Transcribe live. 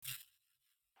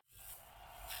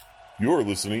You're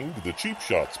listening to the Cheap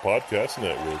Shots Podcast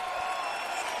Network.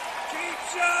 Cheap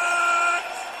Shots!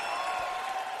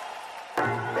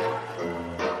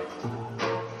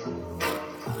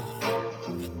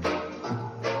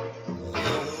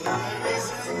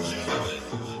 Ladies and gentlemen,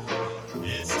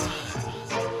 it's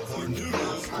time for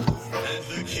Noodles and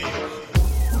the King.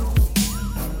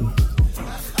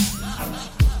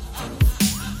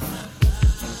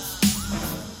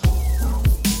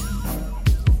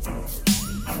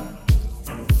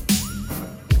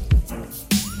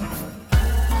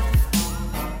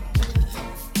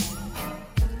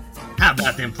 How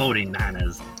about them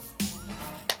 49ers?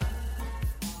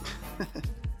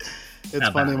 It's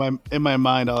How funny. about In my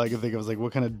mind, all I could think of was like,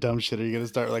 what kind of dumb shit are you gonna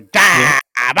start like?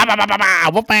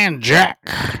 Wolfman Jack.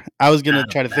 I was gonna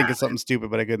try to think of something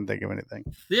stupid, but I couldn't think of anything.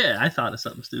 Yeah, I thought of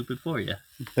something stupid for you.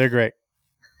 They're great.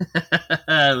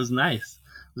 It was nice.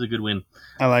 It was a good win.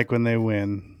 I like when they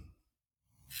win.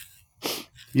 You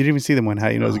didn't even see them win. How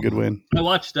do you know it was a good win? I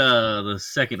watched the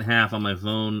second half on my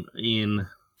phone in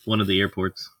one of the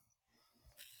airports.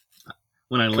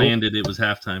 When I landed, it was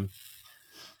halftime.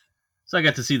 So I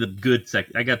got to see the good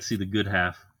I got to see the good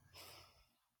half.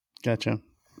 Gotcha.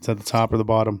 It's at the top or the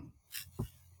bottom.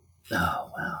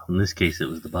 Oh, wow. In this case, it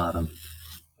was the bottom.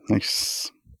 Nice.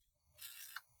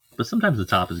 But sometimes the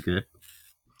top is good.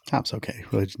 Top's okay.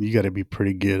 You got to be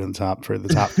pretty good on top for the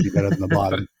top to be better than the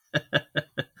bottom.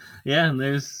 Yeah, and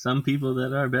there's some people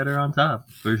that are better on top,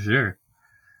 for sure.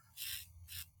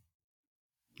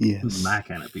 Yes. My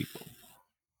kind of people.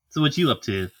 So what you up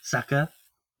to, sucker?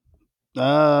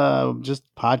 Just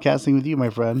podcasting with you, my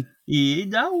friend. Yeah,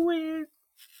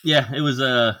 it was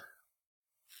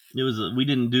we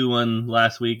didn't do one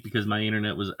last week because my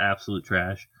internet was absolute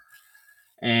trash.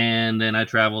 And then I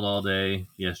traveled all day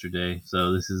yesterday.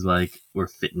 So this is like we're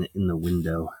fitting it in the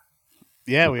window.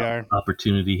 Yeah, we are.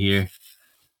 Opportunity here.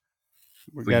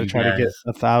 We got to try to get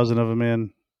 1,000 of them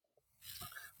in.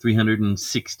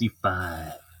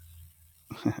 365.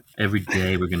 Every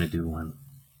day we're going to do one.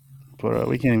 But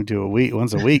we can't even do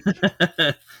once a week.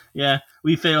 Yeah,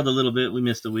 we failed a little bit. We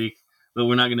missed a week, but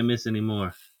we're not going to miss any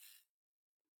more.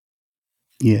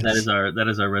 Yes. That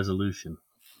is our resolution.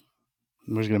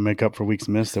 We're just going to make up for weeks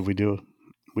missed if we do.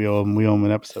 We owe them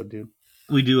an episode, dude.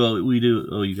 We do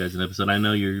owe you guys an episode. I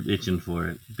know you're itching for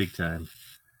it big time.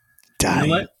 Dying. You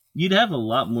know what? You'd have a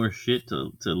lot more shit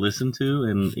to listen to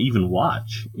and even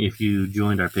watch if you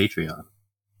joined our Patreon.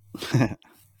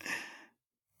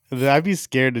 I'd be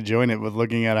scared to join it with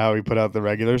looking at how we put out the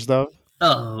regular stuff.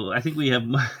 Oh, I think we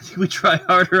try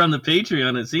harder on the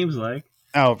Patreon, it seems like.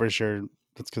 Oh, for sure.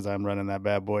 That's because I'm running that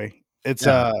bad boy. It's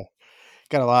got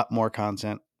a lot more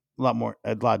content, a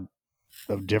lot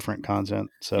of different content.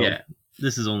 So yeah,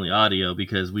 this is only audio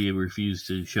because we refuse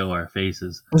to show our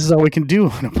faces. This is all we can do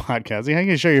on a podcast. How can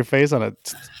you show your face on a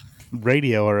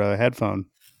radio or a headphone?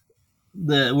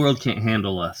 The world can't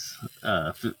handle us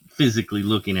physically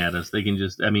looking at us. They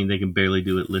can barely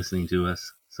do it listening to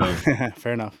us. So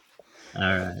fair enough. All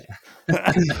right.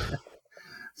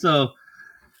 So,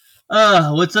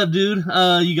 what's up, dude?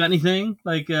 You got anything?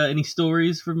 Like any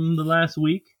stories from the last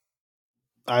week?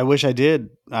 I wish I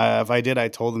did. If I did, I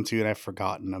told them to, and I've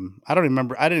forgotten them. I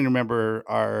didn't remember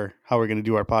how we're going to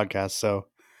do our podcast. So,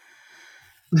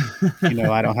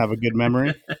 I don't have a good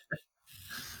memory.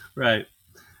 Right.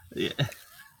 Yeah.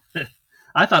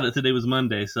 I thought today was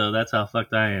Monday, so that's how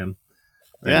fucked I am.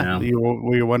 Now.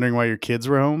 Were you wondering why your kids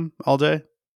were home all day?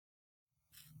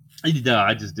 No,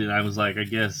 I just didn't. I was like, I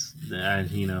guess,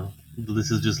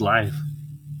 this is just life.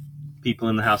 People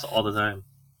in the house all the time.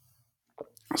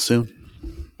 Soon.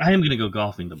 I am going to go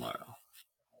golfing tomorrow.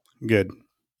 Good.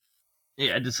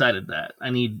 Yeah, I decided that. I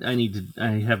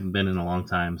haven't been in a long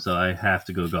time, so I have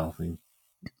to go golfing.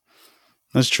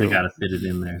 That's true. I got to fit it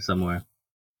in there somewhere.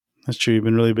 That's true. You've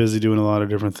been really busy doing a lot of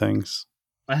different things.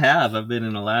 I have. I've been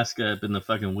in Alaska, up in the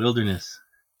fucking wilderness.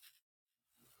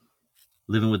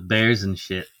 Living with bears and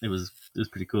shit. It was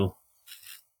pretty cool.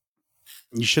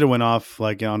 You should have went off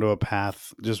like onto a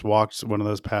path. Just walked one of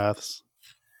those paths.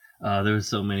 There was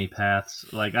so many paths.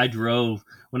 Like I drove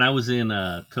when I was in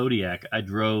Kodiak. I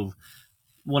drove.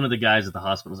 One of the guys at the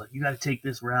hospital was like, "You got to take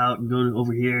this route and go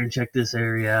over here and check this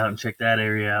area out and check that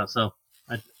area out." So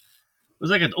it was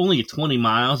like only 20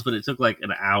 miles, but it took like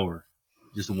an hour.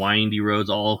 Just windy roads,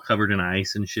 all covered in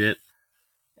ice and shit.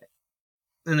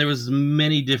 And there was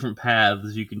many different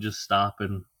paths you can just stop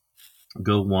and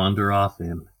go wander off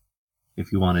in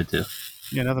if you wanted to.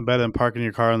 Yeah, nothing better than parking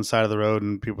your car on the side of the road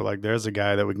and people are like, there's a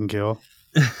guy that we can kill.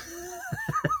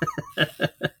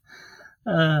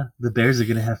 The bears are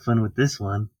going to have fun with this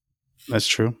one. That's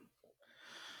true.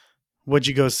 What'd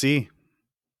you go see?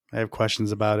 I have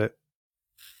questions about it.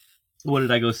 What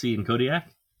did I go see in Kodiak?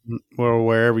 Or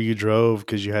wherever you drove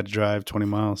because you had to drive 20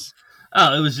 miles.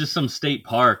 Oh, it was just some state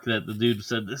park that the dude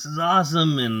said, "This is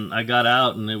awesome." And I got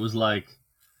out and it was like,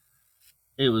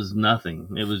 it was nothing.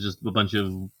 It was just a bunch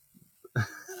of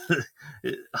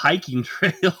hiking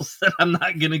trails that I'm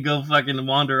not going to go fucking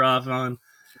wander off on.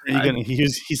 Are you gonna?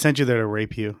 He sent you there to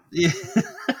rape you. Yeah.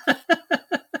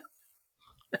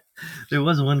 There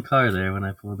was one car there when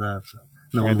I pulled up. So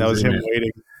no one That was in him it.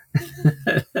 waiting.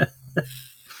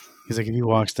 He's like, if he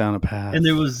walks down a path. And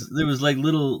there was like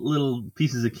little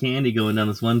pieces of candy going down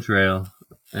this one trail,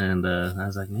 and I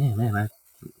was like, man, I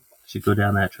should go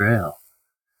down that trail,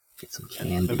 get some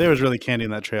candy. If there was really candy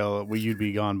in that trail, you'd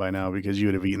be gone by now because you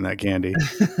would have eaten that candy.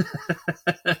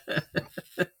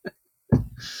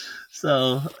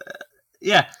 So,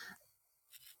 yeah,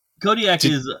 Kodiak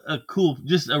is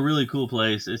just a really cool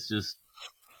place. It's just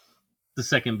the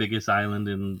second biggest island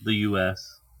in the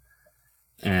U.S.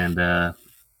 and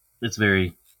it's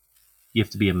very. You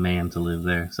have to be a man to live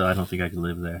there, so I don't think I could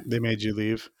live there. They made you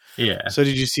leave. Yeah. So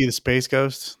did you see the Space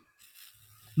Ghost?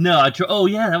 No, oh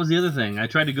yeah, that was the other thing. I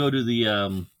tried to go to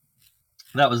the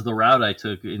that was the route I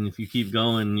took, and if you keep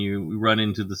going, you run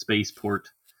into the spaceport.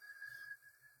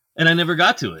 And I never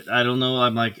got to it. I don't know.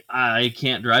 I'm like, I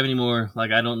can't drive anymore.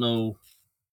 Like, I don't know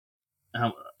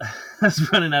how. I was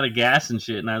running out of gas and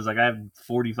shit, and I was like, I have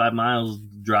 45 miles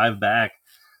drive back.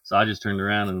 So I just turned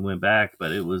around and went back,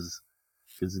 but it was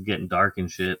because it's getting dark and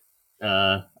shit.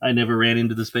 I never ran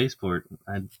into the spaceport.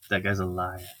 That guy's a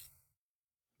liar.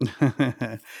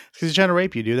 Because he's trying to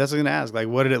rape you, dude. That's what I'm gonna ask. Like,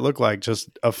 what did it look like? Just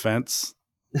a fence?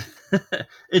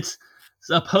 It's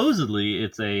supposedly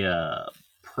it's a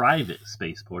private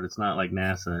spaceport. It's not like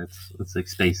NASA. It's like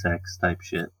SpaceX type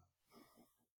shit.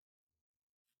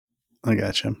 I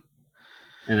gotcha.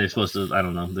 And they're supposed to. I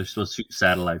don't know. They're supposed to shoot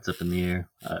satellites up in the air.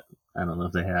 I don't know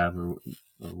if they have or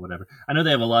whatever. I know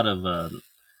they have a lot of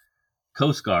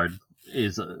Coast Guard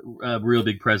is a real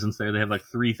big presence there. They have like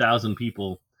 3,000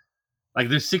 people. Like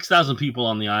there's 6,000 people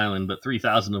on the island, but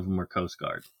 3,000 of them are Coast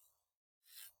Guard.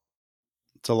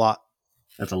 It's a lot.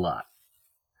 That's a lot.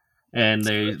 And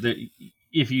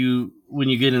when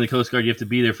you get in the Coast Guard, you have to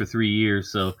be there for 3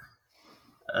 years. So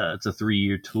it's a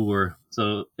 3-year tour.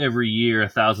 So every year,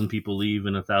 1,000 people leave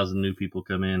and 1,000 new people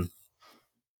come in.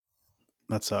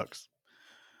 That sucks.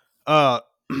 I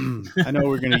know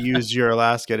we're going to use your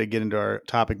Alaska to get into our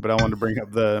topic, but I wanted to bring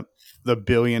up the $1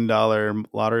 billion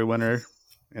lottery winner.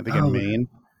 I think in Maine.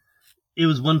 It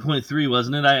was 1.3,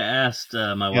 wasn't it? I asked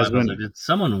my wife, I was like, did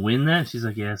someone win that? She's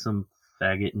like, yeah, some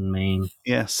faggot in Maine.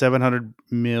 Yeah, $700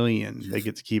 million they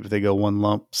get to keep if they go one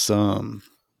lump sum.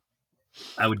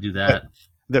 I would do that.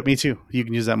 Me too. You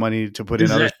can use that money to put in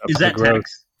other stuff.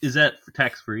 Is that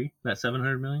tax free? That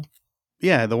 $700 million?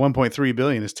 Yeah, the 1.3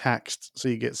 billion is taxed, so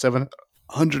you get $700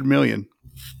 million.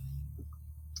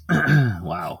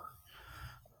 Wow.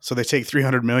 So they take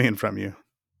 $300 million from you.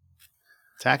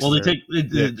 Taxes. Well,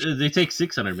 they take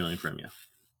 $600 million from you.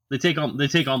 They take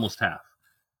almost half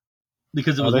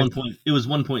because it was it was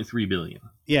 1.3 billion.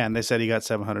 Yeah, and they said he got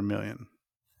 700 million.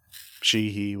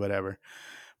 He, whatever.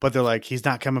 But they're like, he's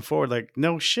not coming forward. Like,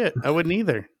 no shit, I wouldn't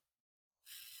either.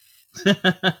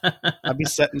 I'd be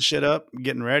setting shit up,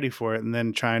 getting ready for it, and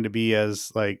then trying to be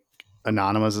as like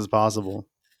anonymous as possible.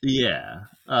 Yeah.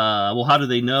 Well, how do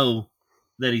they know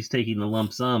that he's taking the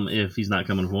lump sum if he's not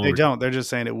coming forward? They don't. They're just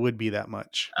saying it would be that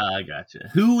much. I gotcha.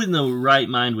 Who in the right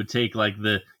mind would take like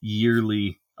the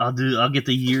yearly? I'll get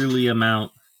the yearly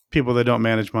amount. People that don't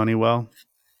manage money well.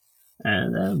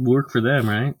 And that would work for them,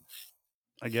 right?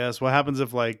 I guess. What happens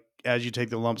if, like, as you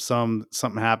take the lump sum,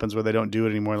 something happens where they don't do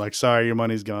it anymore? Like, sorry, your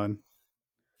money's gone.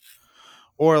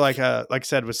 Or like I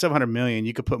said, with 700 million,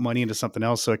 you could put money into something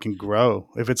else so it can grow.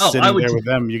 If it's sitting there with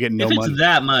them, you get no money. If it's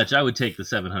that much, I would take the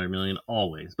 700 million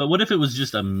always. But what if it was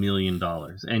just $1 million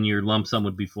and your lump sum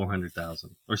would be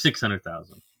 400,000 or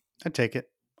 600,000? I'd take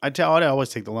it. I'd always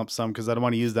take the lump sum because I don't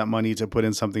want to use that money to put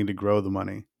in something to grow the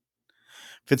money.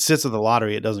 If it sits with the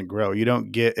lottery, it doesn't grow. You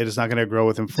don't get it. It's not going to grow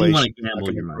with inflation. So you want to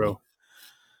gamble your money. I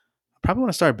probably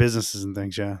want to start businesses and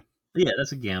things. Yeah. Yeah,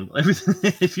 that's a gamble.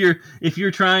 If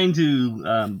you're trying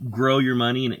to grow your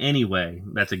money in any way,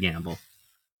 that's a gamble.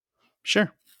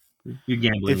 Sure. You're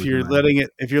gambling. If you're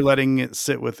letting it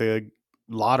sit with a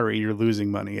lottery, you're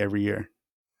losing money every year.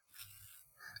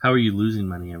 How are you losing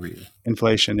money every year?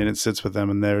 Inflation, and it sits with them,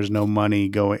 and there's no money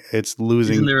going. It's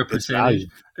losing. Isn't there a percentage?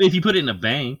 If you put it in a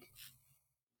bank.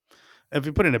 If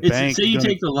you put it in a bank, say you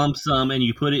take the lump sum and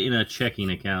you put it in a checking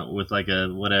account with like a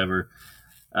whatever.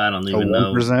 I don't even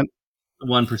know. 1%,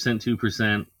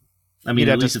 2%. I mean, you'd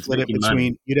at have least to split it's it between.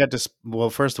 money. You'd have to. Well,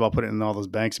 first of all, put it in all those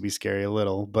banks would be scary a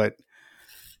little, but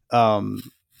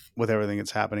with everything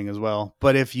that's happening as well.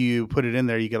 But if you put it in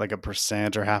there, you get like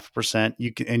 1% or 0.5%.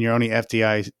 You can, and you're only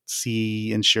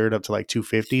FDIC insured up to like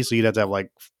 250. So you'd have to have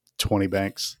like 20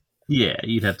 banks. Yeah,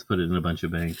 you'd have to put it in a bunch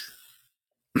of banks.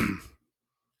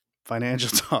 Financial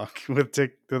talk with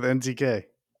NTK.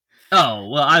 Oh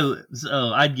well,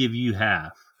 I'd give you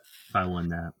half if I won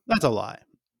that. That's a lie.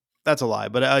 That's a lie.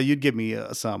 But you'd give me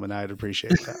some, and I'd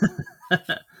appreciate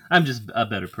that. I'm just a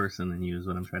better person than you, is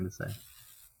what I'm trying to say.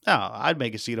 No, I'd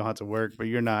make it so you don't have to work, but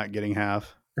you're not getting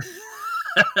half.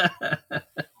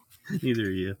 Neither are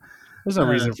you. There's no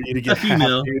reason for you to get few half,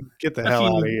 mil. dude. Get the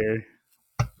hell out of here.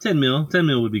 10 mil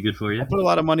would be good for you. I put a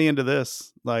lot of money into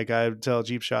this. Like I tell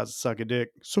Cheap Shots, suck a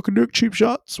dick. Suck a dick, Cheap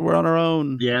Shots. We're on our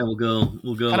own. Yeah, we'll go.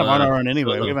 Kind of on our own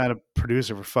anyway. solo. We haven't had a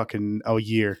producer for fucking a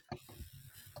year.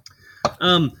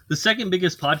 The second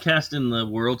biggest podcast in the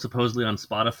world, supposedly on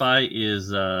Spotify, is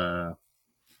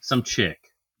some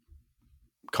chick.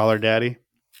 Call her daddy.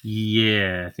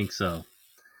 Yeah, I think so.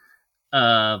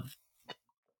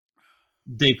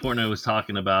 Dave Portnoy was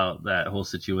talking about that whole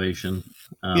situation,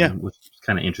 which is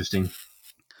kind of interesting.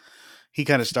 He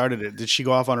kind of started it. Did she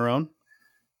go off on her own?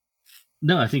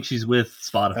 No, I think she's with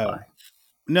Spotify.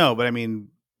 No, but I mean,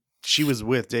 she was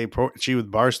with she was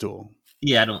Barstool.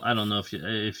 Yeah, I don't know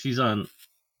if she's on.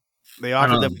 They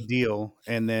offered them a deal,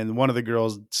 and then one of the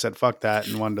girls said "fuck that"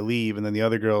 and wanted to leave, and then the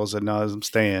other girl said "no, I'm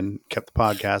staying." Kept the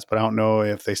podcast, but I don't know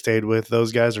if they stayed with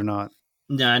those guys or not.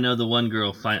 Yeah, I know the one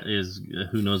girl is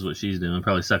who knows what she's doing,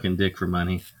 probably sucking dick for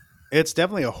money. It's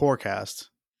definitely a whorecast.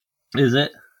 Is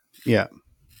it? Yeah.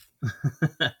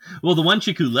 Well, the one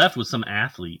chick who left was some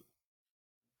athlete.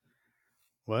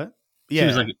 What? Yeah.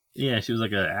 She was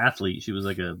like an athlete. She was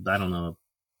like a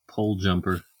pole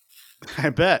jumper.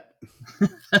 I bet.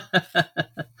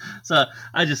 So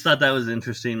I just thought that was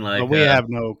interesting. Like, but we have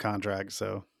no contract,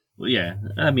 so. Well, yeah,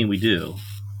 I mean we do.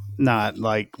 Not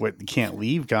like what you can't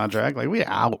leave contract. Like we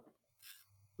out.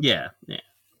 Yeah,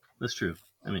 that's true.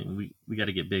 I mean we got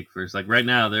to get big first. Like right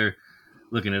now they're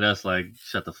looking at us like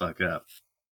shut the fuck up.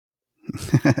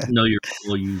 Know your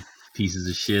role, you pieces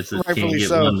of shit that can't get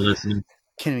one listening.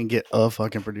 Can't even get a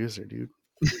fucking producer, dude.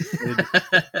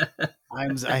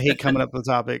 I hate coming up with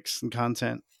topics and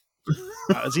content.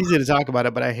 It's easy to talk about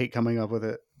it, but I hate coming up with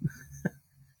it.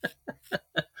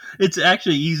 It's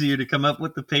actually easier to come up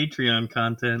with the Patreon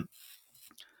content.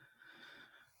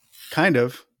 Kind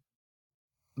of.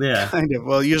 Yeah. Kind of.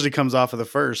 Well, it usually comes off of the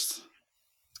first.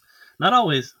 Not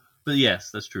always, but yes,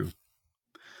 that's true.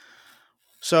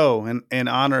 So, in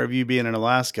honor of you being in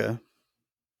Alaska,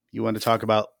 you want to talk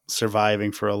about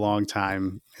surviving for a long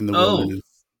time in the wilderness.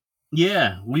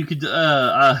 Yeah, we could.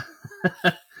 Or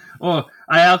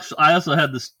I also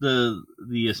had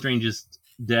the strangest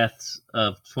deaths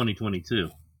of 2022.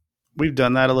 We've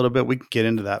done that a little bit. We can get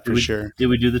into that for sure. Did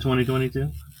we do the 2022?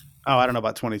 Oh, I don't know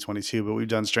about 2022, but we've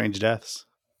done strange deaths.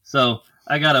 So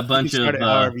I got a bunch of.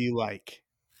 However you like.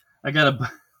 I got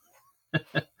a.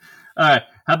 All right.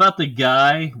 How about the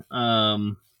guy?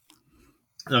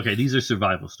 Okay, these are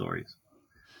survival stories.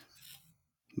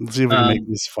 Let's see if we can make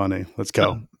this funny. Let's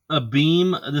go. A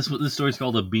beam. This story's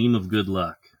called A Beam of Good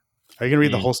Luck. Are you going to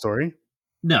read the whole story?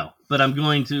 No, but I'm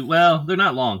going to. Well, they're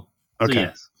not long. Okay. So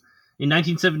yes. In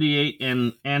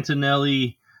 1978,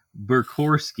 Antonelli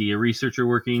Burkorski, a researcher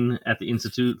working at the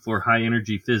Institute for High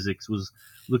Energy Physics, was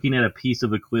looking at a piece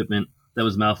of equipment that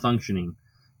was malfunctioning.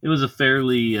 It was a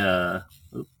fairly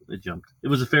It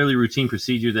was a fairly routine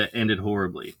procedure that ended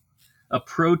horribly. A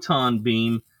proton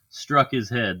beam struck his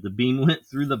head. The beam went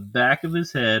through the back of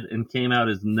his head and came out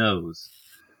his nose.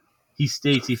 He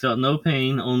states he felt no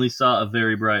pain, only saw a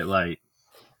very bright light.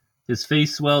 His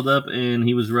face swelled up and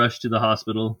he was rushed to the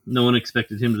hospital. No one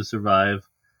expected him to survive,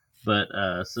 but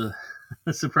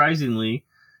surprisingly,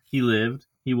 he lived.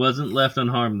 He wasn't left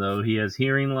unharmed, though. He has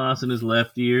hearing loss in his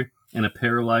left ear and a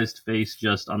paralyzed face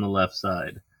just on the left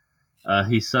side.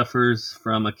 He suffers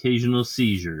from occasional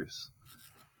seizures.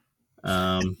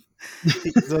 So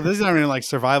this is not even like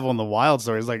survival in the wild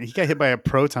stories. Like he got hit by a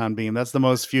proton beam. That's the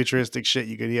most futuristic shit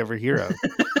you could ever hear of.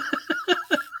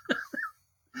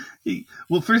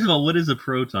 Well, first of all, what is a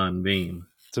proton beam?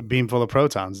 It's a beam full of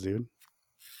protons, dude.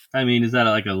 I mean, is that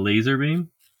like a laser beam?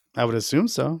 I would assume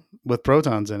so, with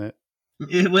protons in it.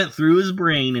 It went through his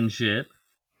brain and shit.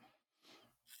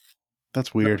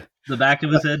 That's weird. The back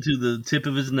of his head to the tip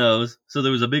of his nose, so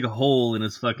there was a big hole in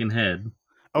his fucking head.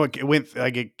 Oh, it went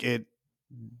like it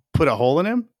put a hole in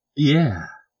him? Yeah.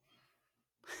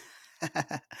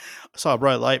 I saw a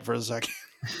bright light for a second.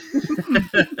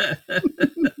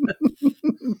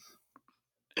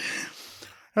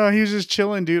 Oh, he was just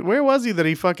chilling, dude. Where was he that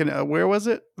he fucking, where was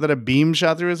it that a beam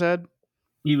shot through his head?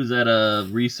 He was at a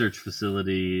research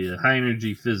facility, high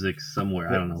energy physics somewhere.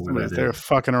 I don't know where that They're is.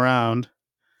 fucking around.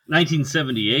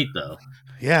 1978 though.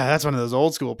 Yeah, that's one of those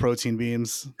old school protein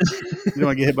beams. You don't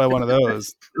want to get hit by one of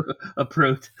those.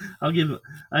 I'll give.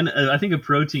 I think a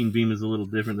protein beam is a little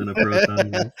different than a proton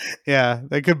beam. Yeah,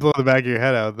 they could blow the back of your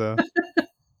head out though.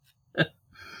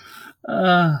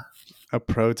 A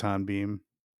proton beam.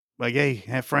 Like, hey,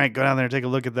 Frank, go down there and take a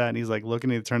look at that. And he's like looking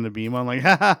to turn the beam on, like,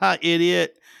 ha ha ha,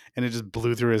 idiot. And it just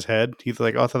blew through his head. He's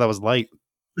like, oh, I thought that was light.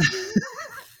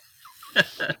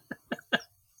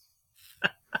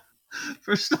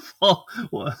 First of all,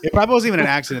 what? It probably wasn't even an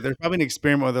accident. There's probably an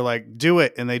experiment where they're like, do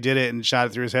it. And they did it and shot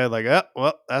it through his head. Like, oh,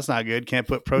 well, that's not good. Can't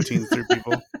put proteins through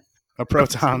people. Or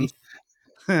protons.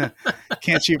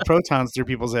 Can't shoot protons through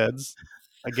people's heads.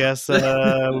 I guess we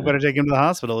better take him to the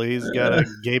hospital. He's got a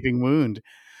gaping wound.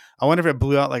 I wonder if it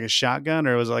blew out like a shotgun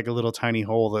or it was like a little tiny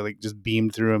hole that like just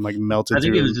beamed through him, like melted I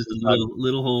think through it him. was just a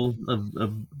little hole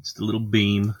of just a little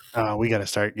beam. We got to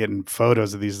start getting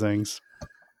photos of these things.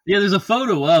 Yeah, there's a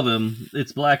photo of him.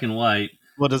 It's black and white.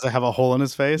 Well, does it have a hole in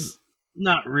his face?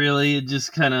 Not really. It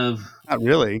just kind of. Not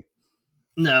really.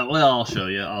 No, well, I'll show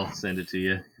you. I'll send it to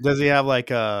you. Does he have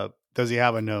like a? Does he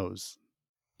have a nose?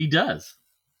 He does.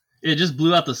 It just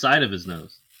blew out the side of his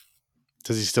nose.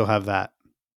 Does he still have that?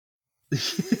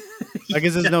 Like,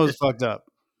 is his nose fucked up?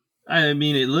 I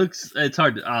mean, it looks. It's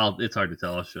hard to. It's hard to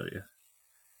tell. I'll show you.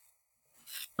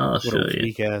 I'll What show a you.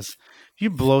 weak ass. If you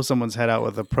blow someone's head out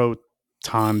with a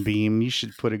proton beam, you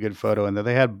should put a good photo in there.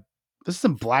 They had this is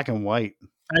in black and white.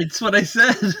 That's what I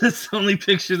said. That's the only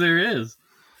picture there is.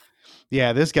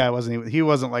 Yeah, this guy he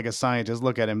wasn't like a scientist.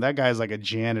 Look at him. That guy's like a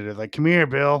janitor. Like, come here,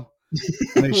 Bill.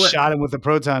 And they What? shot him with a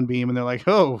proton beam, and they're like,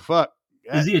 oh, fuck.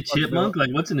 Is he a Fuck chipmunk? Bill.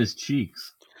 Like, what's in his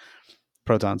cheeks?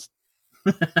 Protons.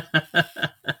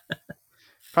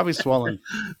 Probably swollen.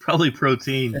 Probably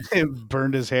protein. It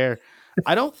burned his hair.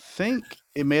 I don't think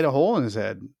it made a hole in his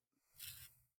head.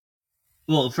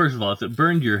 Well, first of all, if it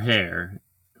burned your hair,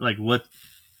 like what?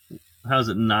 How's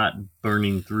it not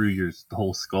burning through your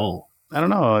whole skull? I don't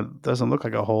know. It doesn't look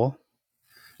like a hole.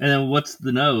 And then what's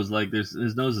the nose? Like, his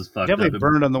nose is fucked Definitely up.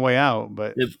 burned on the way out,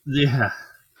 but Yeah.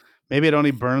 maybe it only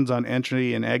burns on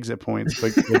entry and exit points,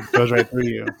 but it goes right through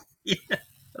you. Yeah.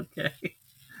 Okay.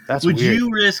 That's Would weird. you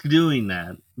risk doing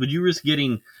that? Would you risk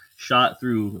getting shot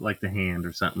through like the hand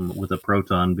or something with a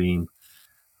proton beam?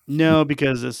 No,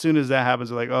 because as soon as that happens,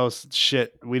 they're like, oh,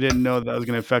 shit, we didn't know that was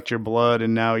going to affect your blood,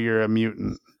 and now you're a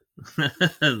mutant.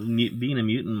 Being a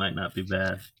mutant might not be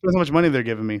bad. That's how much money they're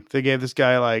giving me. They gave this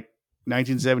guy like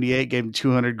 1978, gave him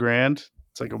 200 grand.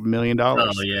 It's like $1 million.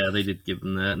 Oh yeah, they did give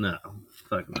him that. No,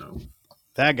 fuck no.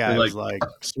 That guy They're was like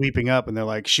sweeping up, and they're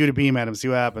like, shoot a beam at him, see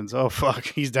what happens. Oh fuck,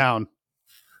 he's down.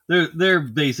 They're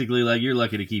basically like, you're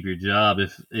lucky to keep your job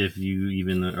if you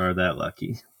even are that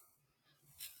lucky.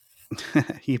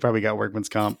 He probably got workman's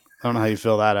comp. I don't know how you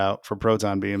fill that out for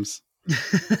proton beams.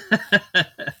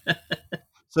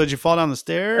 So did you fall down the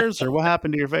stairs, or what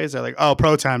happened to your face? They're like, oh,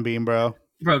 proton beam, bro.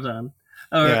 Proton.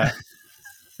 Yeah.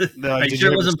 Are you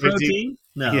sure it wasn't protein?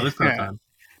 No, it was proton.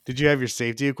 Did you have your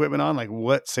safety equipment on? Like,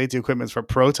 what safety equipment's for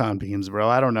proton beams, bro?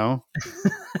 I don't know.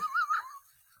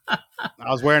 I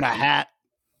was wearing a hat.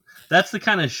 That's the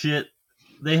kind of shit.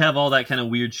 They have all that kind of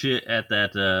weird shit at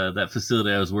that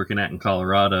facility I was working at in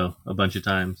Colorado a bunch of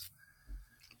times,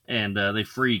 and they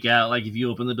freak out. Like if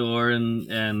you open the door and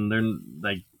they're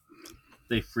like,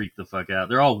 they freak the fuck out.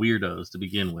 They're all weirdos to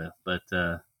begin with, but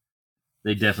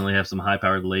they definitely have some high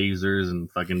powered lasers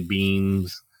and fucking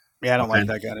beams. Yeah, I don't like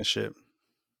that kind of shit.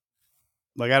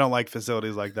 Like, I don't like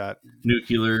facilities like that.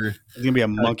 Nuclear. There's gonna be a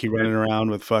monkey running around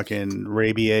with fucking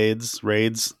raids.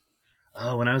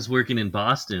 Oh, when I was working in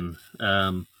Boston,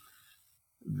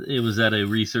 it was at a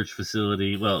research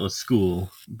facility. Well, it was school,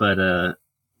 but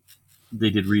they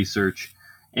did research,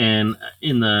 and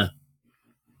in the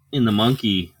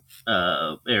monkey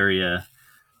area,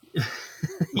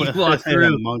 you walk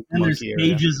through, and there's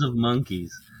cages of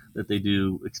monkeys that they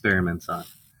do experiments on.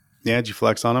 Yeah, did you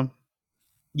flex on them?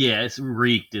 Yeah, it's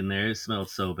reeked in there. It smelled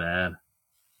so bad.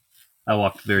 I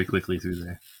walked very quickly through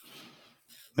there.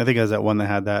 I think it was that one that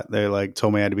had that. They like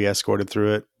told me I had to be escorted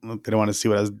through it. They didn't want to see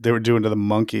what they were doing to the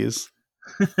monkeys.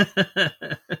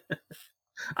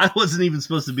 I wasn't even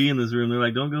supposed to be in this room. They're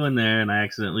like, don't go in there, and I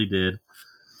accidentally did.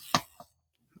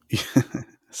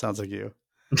 Sounds like you.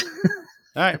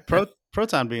 All right,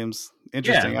 proton beams.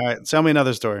 Interesting. Yeah. All right, tell me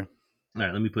another story. All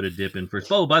right, let me put a dip in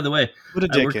first. Oh, by the way, Put a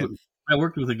dick in. I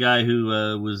worked with a guy who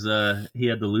was he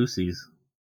had the Lucy's.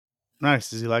 Nice.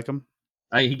 Does he like them?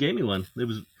 He gave me one.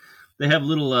 They have a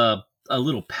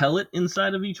little pellet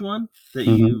inside of each one that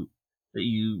Mhm.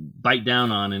 you bite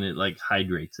down on, and it like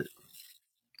hydrates it.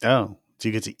 Oh, do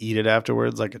you get to eat it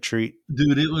afterwards like a treat?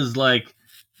 Dude, it was like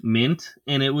mint,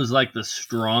 and it was like the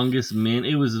strongest mint.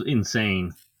 It was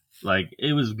insane. Like,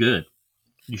 it was good.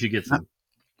 You should get some.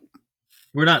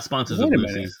 We're not sponsors of Wait a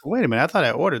minute. Lucy's. Wait a minute. I thought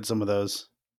I ordered some of those.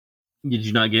 Did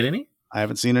you not get any? I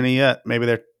haven't seen any yet. Maybe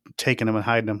they're taking them and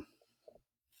hiding them.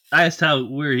 I asked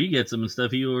where he gets them and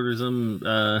stuff. He orders them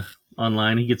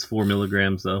online. He gets 4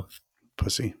 milligrams though.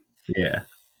 Pussy. Yeah.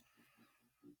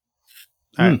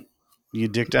 All right. You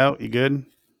dicked out? You good?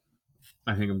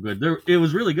 I think I'm good. It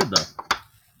was really good though.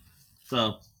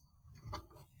 So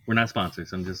we're not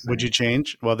sponsors. I'm just saying. Would you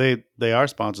change? Well, they are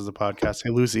sponsors of the podcast. Hey,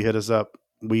 Lucy, hit us up.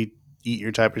 We eat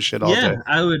your type of shit all day.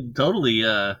 I would totally.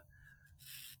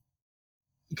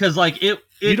 Because like it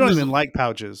you don't was, even like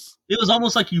pouches. It was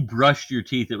almost like you brushed your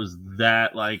teeth. It was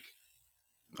that like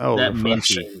that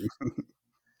minty,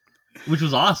 which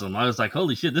was awesome. I was like,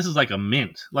 holy shit, this is like a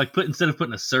mint. Like instead of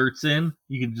putting a certs in,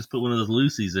 you can just put one of those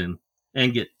Lucy's in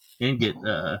and get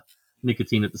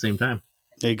nicotine at the same time.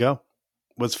 There you go.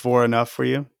 Was 4 enough for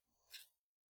you?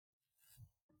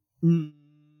 It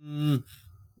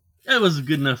was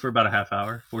good enough for about a half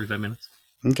hour, 45 minutes.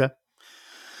 Okay.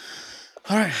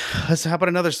 All right. How about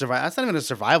another survival? That's not even a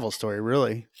survival story,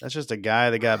 really. That's just a guy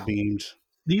that got beamed.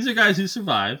 These are guys who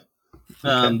survive.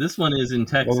 Okay. This one is in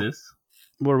Texas.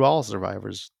 We're all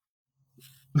survivors.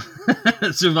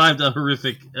 Survived a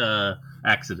horrific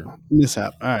accident.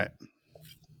 Mishap. All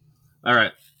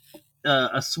right.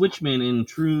 A switchman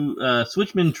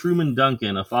Truman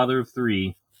Duncan, a father of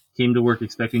 3, came to work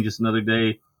expecting just another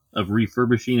day of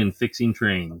refurbishing and fixing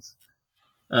trains.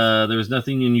 There was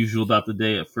nothing unusual about the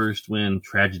day at first when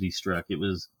tragedy struck. It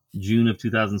was June of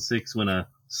 2006 when a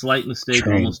slight mistake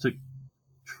almost took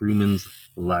Truman's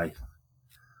life.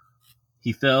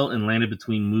 He fell and landed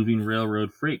between moving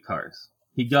railroad freight cars.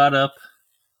 He got up,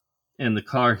 and the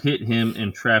car hit him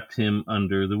and trapped him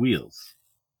under the wheels.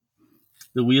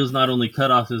 The wheels not only cut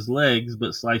off his legs,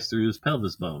 but sliced through his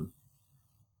pelvis bone.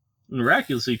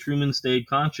 Miraculously, Truman stayed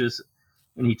conscious,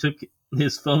 and he took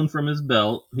his phone from his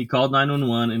belt. He called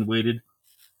 911 and waited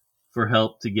for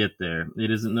help to get there. It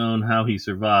isn't known how he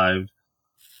survived.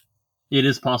 It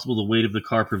is possible the weight of the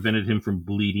car prevented him from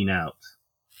bleeding out.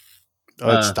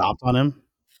 Oh, it stopped on him?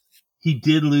 He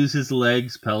did lose his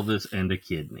legs, pelvis, and a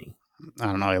kidney. I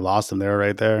don't know. He lost them. They were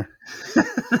right there.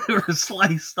 They were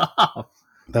sliced off.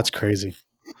 That's crazy.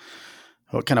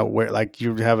 What kind of like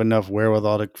you have enough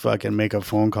wherewithal to fucking make a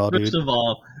phone call, dude? First of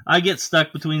all, I get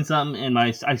stuck between something and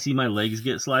I see my legs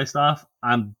get sliced off.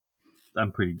 I'm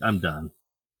done.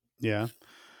 Yeah.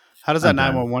 How does that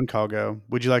 911 call go?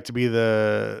 Would you like to be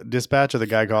the dispatch or the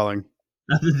guy calling?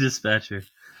 I'm the dispatcher.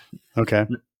 Okay.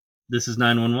 This is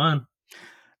 911.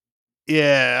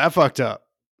 Yeah, I fucked up.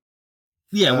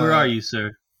 Yeah, where are you,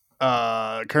 sir?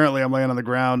 Currently I'm laying on the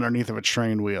ground underneath of a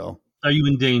train wheel. Are you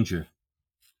in danger?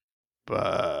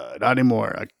 But not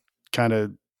anymore. I kind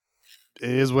of, it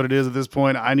is what it is at this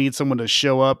point. I need someone to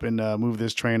show up and move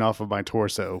this train off of my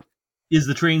torso. Is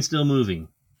the train still moving?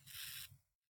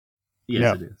 Yes,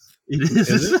 yeah. It is. It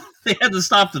is. They had to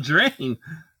stop the train.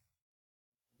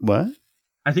 What?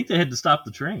 I think they had to stop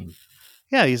the train.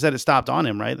 Yeah, you said it stopped on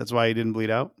him, right? That's why he didn't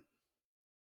bleed out?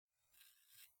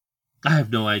 I have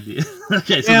no idea.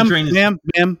 Okay, so ma'am, the train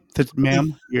is...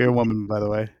 Ma'am, you're a woman, by the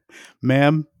way.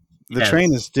 Ma'am, the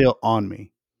train is still on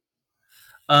me.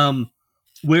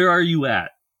 Where are you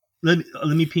at? Let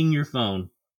me ping your phone.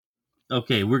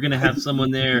 Okay, we're gonna have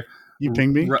someone there. You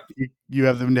ping me? You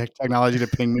have the technology to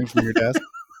ping me from your desk?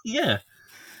 Yeah.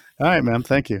 All right, ma'am.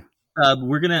 Thank you.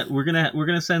 We're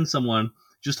gonna send someone.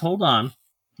 Just hold on.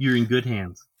 You're in good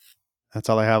hands. That's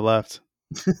all I have left.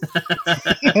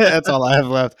 That's all I have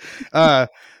left.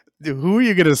 Who are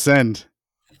you gonna send?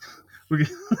 We're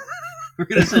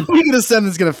gonna send. Who are you gonna send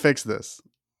that's gonna fix this?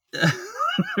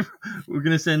 We're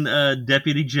gonna send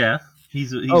Deputy Jeff.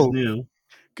 He's new.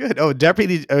 Good. Oh,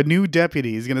 a new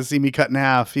deputy. He's gonna see me cut in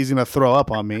half. He's gonna throw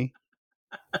up on me.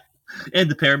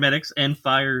 And the paramedics and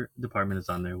fire department is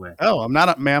on their way. Oh,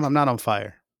 ma'am. I'm not on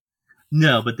fire.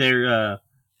 No, but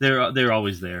they're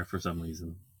always there for some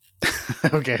reason.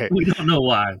 Okay. We don't know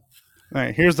why. All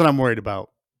right. Here's what I'm worried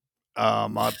about.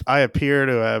 I appear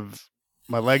to have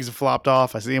my legs have flopped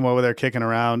off. I see them over there kicking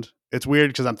around. It's weird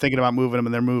because I'm thinking about moving them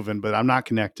and they're moving, but I'm not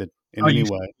connected in any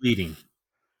way. Bleeding?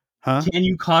 Huh? Can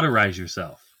you cauterize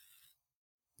yourself?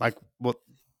 Like, well,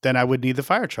 then I would need the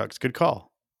fire trucks. Good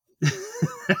call.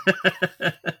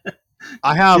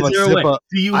 I have a Zippo.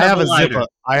 Do you have a lighter? Zippo.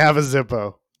 I have a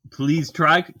Zippo. Please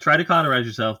try to cauterize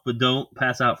yourself, but don't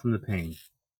pass out from the pain.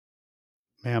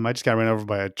 Ma'am, I just got ran over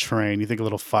by a train. You think a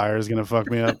little fire is going to fuck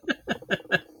me up?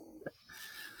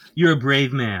 You're a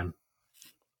brave man.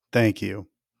 Thank you.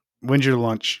 When's your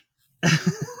lunch?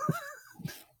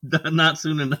 Not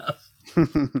soon enough.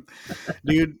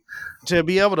 Dude, to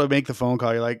be able to make the phone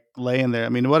call, you're like laying there. I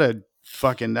mean, what a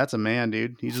fucking, that's a man,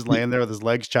 dude. He's just laying there with his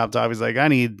legs chopped off. He's like, I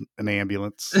need an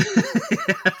ambulance.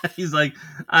 He's like,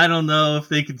 I don't know if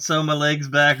they can sew my legs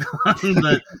back on,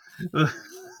 but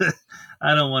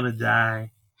I don't want to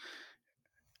die.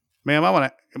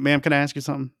 Ma'am, can I ask you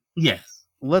something? Yes.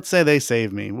 Let's say they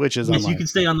save me, which is Yes, unlikely. you can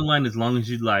stay on the line as long as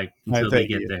you'd like until they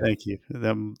get there. Thank you.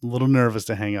 I'm a little nervous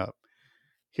to hang up.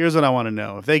 Here's what I want to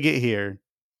know. If they get here,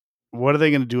 what are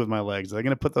they going to do with my legs? Are they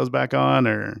going to put those back on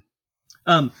or?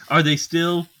 Are they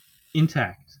still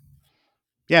intact?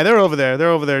 Yeah, they're over there.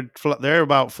 They're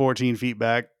about 14 feet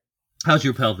back. How's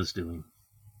your pelvis doing?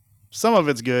 Some of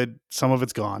it's good. Some of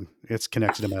it's gone. It's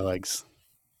connected to my legs.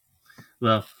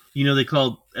 Well, you know, they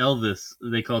called Elvis,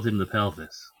 they called him the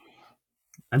pelvis.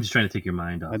 I'm just trying to take your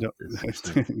mind off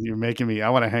this. You're making me, I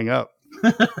want to hang up.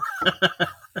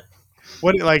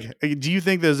 What, like, do you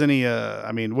think there's any,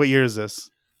 I mean, what year is this?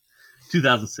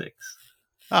 2006.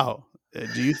 Oh,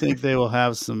 do you think they will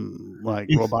have some like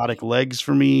robotic legs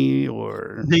for me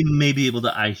or? They may be able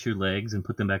to ice your legs and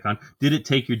put them back on. Did it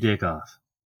take your dick off?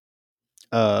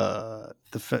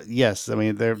 Yes. I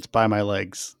mean, they're by my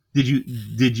legs. Are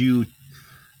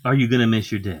you going to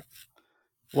miss your dick?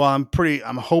 Well,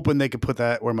 I'm hoping they could put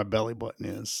that where my belly button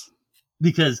is.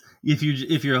 Because if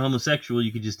you're a homosexual,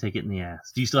 you could just take it in the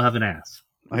ass. Do you still have an ass?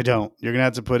 I don't. You're gonna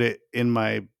have to put it in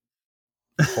my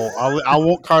hole. I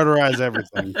won't carterize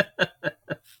everything.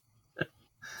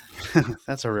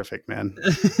 That's horrific, man.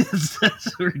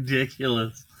 That's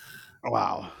ridiculous.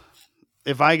 Wow.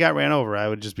 If I got ran over, I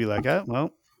would just be like, oh,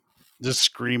 well, just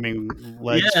screaming,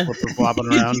 legs flopping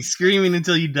around, screaming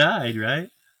until you died, right?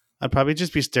 I'd probably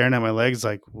just be staring at my legs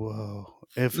like, whoa.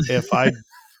 If I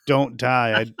don't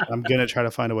die, I'm gonna try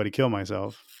to find a way to kill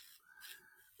myself.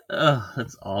 Oh,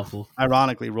 that's awful.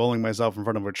 Ironically, rolling myself in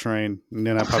front of a train, and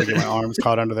then I'd probably get my arms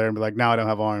caught under there and be like, now I don't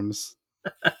have arms.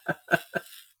 All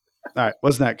right,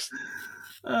 what's next?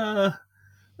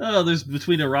 There's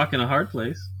Between a Rock and a Hard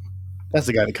Place. That's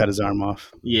the guy that cut his arm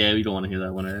off. Yeah, we don't want to hear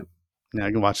that one, right? Yeah,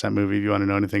 I can watch that movie if you want to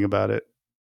know anything about it.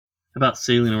 About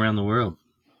sailing around the world.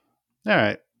 All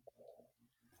right.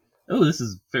 Oh, this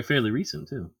is fairly recent,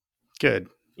 too. Good.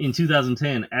 In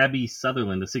 2010, Abby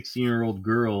Sutherland, a 16-year-old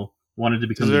girl, wanted to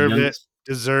become Deserved the youngest.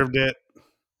 Deserved it.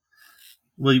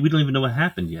 Well, we don't even know what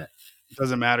happened yet.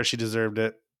 Doesn't matter. She deserved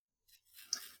it.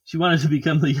 She wanted to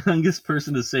become the youngest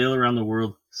person to sail around the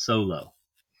world solo.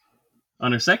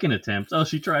 On her second attempt,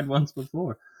 she tried once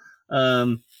before.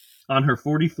 On her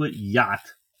 40-foot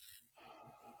yacht,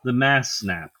 the mast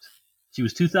snapped. She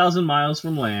was 2,000 miles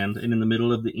from land and in the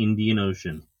middle of the Indian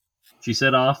Ocean. She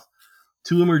set off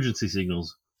 2 emergency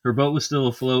signals. Her boat was still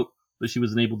afloat, but she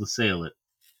was unable to sail it.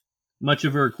 Much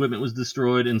of her equipment was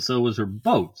destroyed, and so was her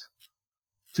boat.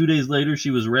 2 days later,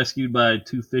 she was rescued by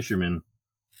 2 fishermen.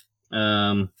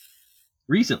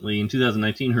 Recently, in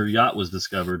 2019, her yacht was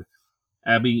discovered.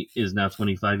 Abby is now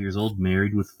 25 years old,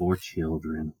 married with 4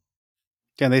 children.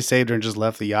 Yeah, they saved her and just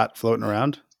left the yacht floating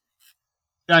around?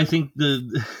 I think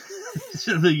the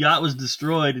yacht was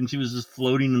destroyed, and she was just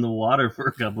floating in the water for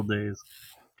a couple days.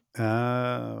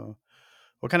 Oh.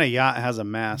 What kind of yacht has a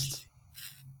mast?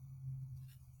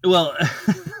 Well,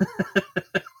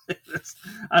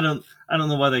 I don't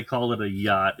know why they call it a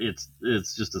yacht. It's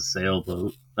just a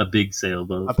sailboat, a big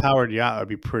sailboat. A powered yacht would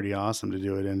be pretty awesome to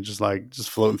do it in, just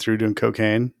floating through doing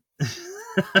cocaine.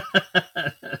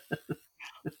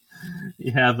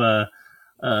 You have a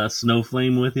snow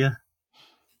flame with you.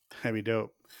 That'd be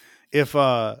dope. If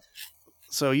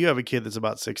so, you have a kid that's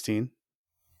about 16.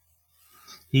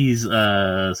 He's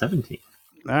 17.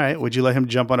 All right. Would you let him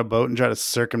jump on a boat and try to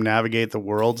circumnavigate the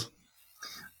world?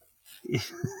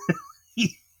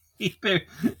 He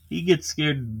gets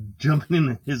scared jumping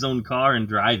in his own car and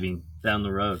driving down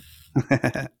the road.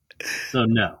 So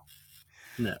no.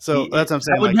 So that's what I'm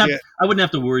saying. I wouldn't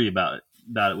have to worry about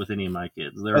it with any of my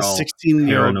kids. They're all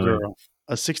 16-year-old paranoid. girl.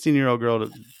 A 16-year-old girl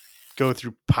to go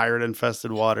through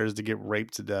pirate-infested waters to get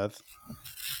raped to death.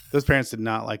 Those parents did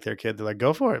not like their kid. They're like,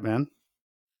 go for it, man.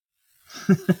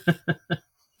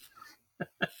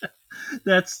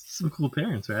 That's some cool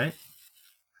parents, right?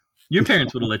 Your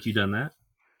parents would have let you done that.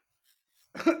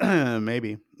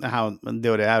 Maybe. How they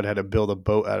would have had to build a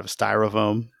boat out of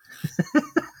styrofoam.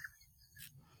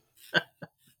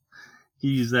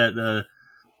 You use that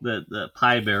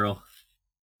pie barrel.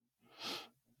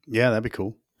 Yeah, that'd be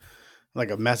cool.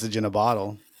 Like a message in a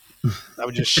bottle. That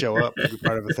would just show up and be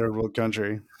part of a third world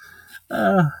country.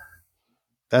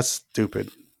 That's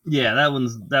stupid. Yeah, that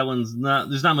one's not.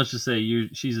 There's not much to say.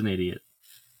 She's an idiot.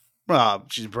 Well,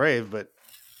 she's brave, but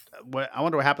I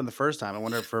wonder what happened the first time. I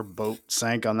wonder if her boat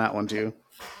sank on that one too.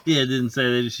 Yeah, it didn't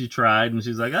say that she tried, and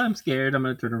she's like, I'm scared. I'm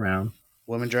going to turn around.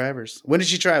 Women drivers. When did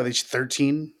she try? Like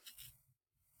 13?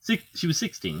 She was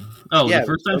 16. Oh, Yeah. the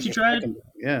first time she tried?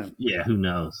 Yeah. Yeah, who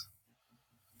knows?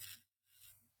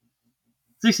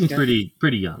 16's Okay.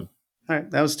 pretty young. All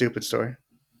right. That was a stupid story.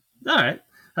 All right.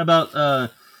 How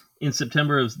about in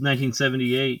September of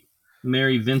 1978,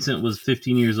 Mary Vincent was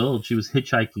 15 years old. She was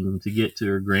hitchhiking to get to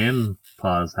her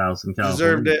grandpa's house in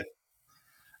California. Deserved it.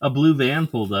 A blue van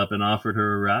pulled up and offered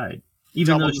her a ride.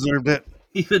 Double deserved it.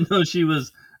 Even though she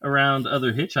was around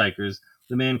other hitchhikers,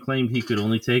 the man claimed he could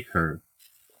only take her.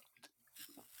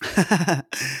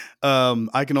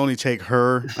 I can only take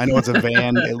her. I know it's a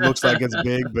van. It looks like it's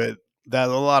big, but there's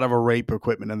a lot of rape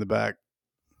equipment in the back.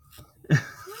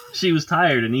 She was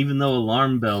tired, and even though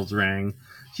alarm bells rang,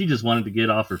 she just wanted to get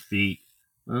off her feet.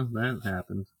 Well, that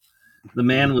happened. The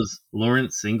man was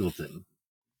Lawrence Singleton.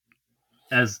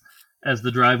 As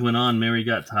the drive went on, Mary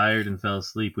got tired and fell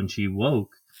asleep. When she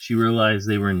woke, she realized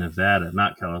they were in Nevada,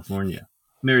 not California.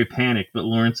 Mary panicked, but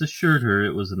Lawrence assured her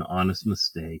it was an honest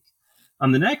mistake.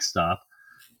 On the next stop,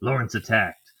 Lawrence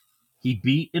attacked. He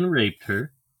beat and raped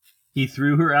her. He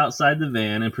threw her outside the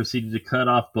van and proceeded to cut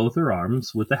off both her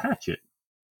arms with a hatchet.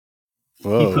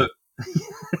 Whoa.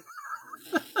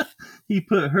 He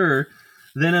put her,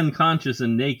 then unconscious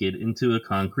and naked, into a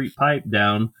concrete pipe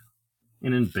down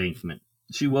an embankment.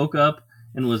 She woke up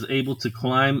and was able to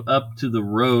climb up to the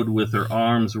road with her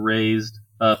arms raised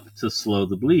up to slow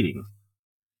the bleeding.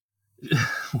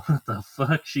 What the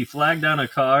fuck? She flagged down a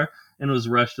car and was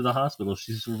rushed to the hospital.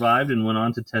 She survived and went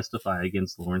on to testify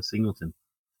against Lawrence Singleton.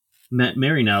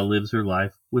 Mary now lives her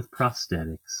life with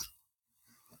prosthetics.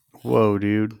 Whoa,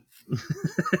 dude.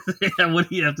 Yeah, what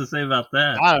do you have to say about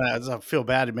that? I don't know. I feel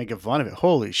bad to making fun of it.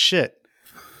 Holy shit.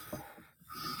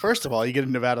 First of all, you get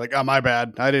in Nevada like, oh, my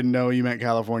bad. I didn't know you meant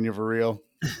California for real.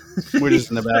 We're just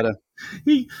in Nevada.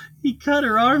 He cut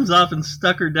her arms off and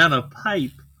stuck her down a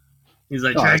pipe. He's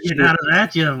like, try getting out of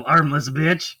that, you armless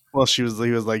bitch. Well, he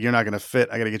was like, you're not going to fit.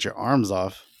 I got to get your arms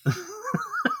off.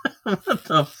 What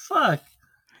the fuck?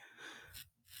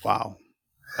 Wow.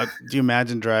 Do you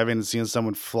imagine driving and seeing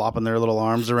someone flopping their little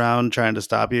arms around trying to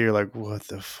stop you? You're like, what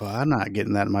the fuck? I'm not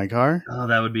getting that in my car. Oh,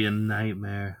 that would be a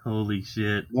nightmare. Holy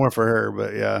shit. More for her,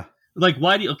 but yeah. Like,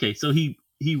 why do you... Okay, so he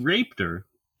raped her,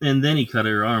 and then he cut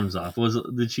her arms off.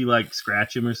 Did she, like,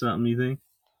 scratch him or something, you think?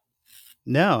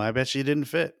 No, I bet she didn't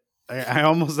fit. I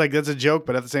almost like that's a joke,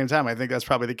 but at the same time, I think that's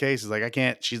probably the case. It's like, I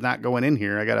can't... She's not going in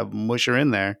here. I got to mush her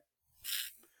in there.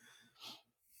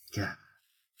 Yeah.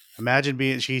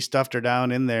 Imagine she stuffed her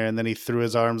down in there and then he threw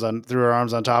her arms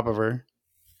on top of her.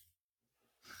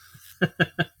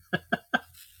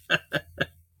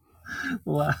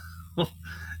 Wow.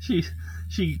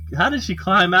 How did she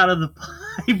climb out of the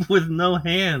pipe with no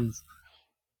hands?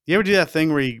 You ever do that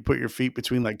thing where you put your feet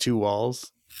between like two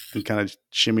walls and kind of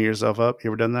shimmy yourself up? You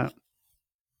ever done that?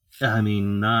 I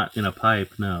mean, not in a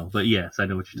pipe, no. But yes, I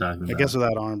know what you're talking about. I guess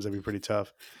without arms, that'd be pretty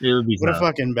tough. It would be What tough. a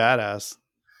fucking badass.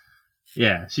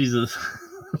 Yeah, she's a...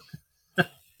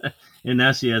 And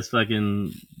now she has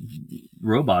fucking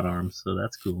robot arms, so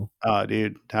that's cool. Oh,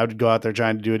 dude. I would go out there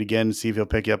trying to do it again and see if he'll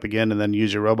pick you up again and then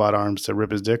use your robot arms to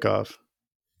rip his dick off.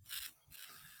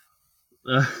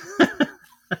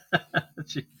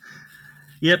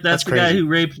 Yep, that's the crazy. guy who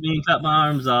raped me and cut my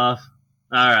arms off.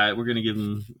 All right, we're going to give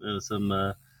him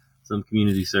some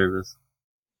community service.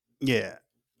 Yeah.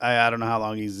 I don't know how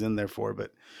long he's in there for,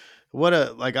 but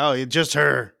it's just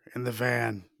her in the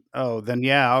van. Oh, then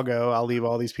yeah, I'll go. I'll leave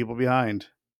all these people behind.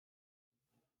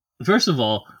 First of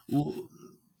all,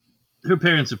 her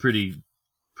parents are pretty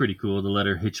cool to let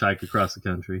her hitchhike across the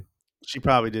country. She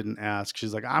probably didn't ask.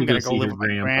 She's like, I'm going to go live with my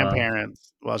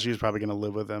grandparents. Well, she was probably going to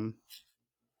live with them.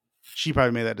 She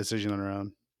probably made that decision on her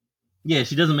own. Yeah,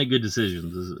 she doesn't make good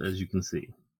decisions, as you can see.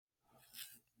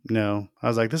 No. I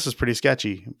was like, this is pretty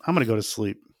sketchy. I'm going to go to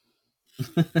sleep.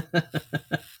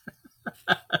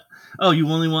 Oh, you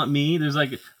only want me? There's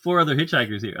like 4 other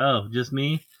hitchhikers here. Oh, just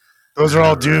me? Those are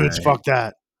all dudes. Right. Fuck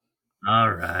that.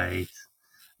 All right.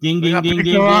 Ding, ding, ding, ding,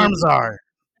 ding. Arms are.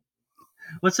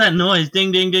 What's that noise?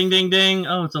 Ding, ding, ding, ding, ding.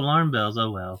 Oh, it's alarm bells. Oh,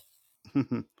 well.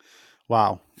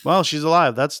 Wow. Well, she's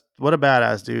alive. What a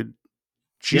badass, dude.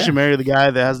 She should marry the guy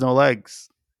that has no legs.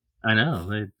 I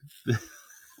know.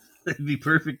 They'd be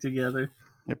perfect together.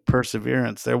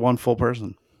 Perseverance. They're one full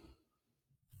person.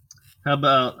 How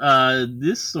about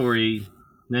this story?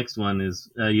 Next one is,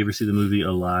 you ever see the movie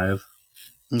Alive?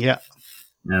 Yeah.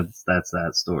 That's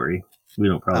that story. We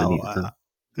don't probably need to.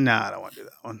 No, I don't want to do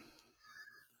that one.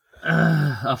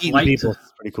 A flight people is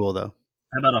pretty cool, though.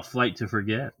 How about A Flight to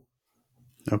Forget?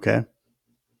 Okay.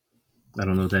 I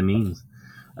don't know what that means.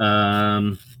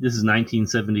 This is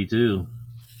 1972.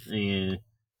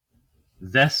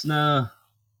 Vesna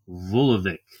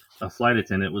Vulovic, a flight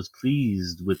attendant, was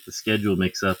pleased with the schedule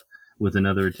mix-up with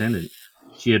another attendant.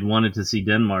 She had wanted to see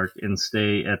Denmark and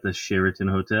stay at the Sheraton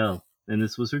Hotel, and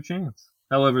this was her chance.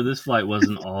 However, this flight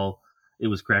wasn't all it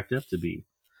was cracked up to be.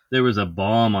 There was a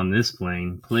bomb on this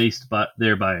plane, placed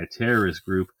there by a terrorist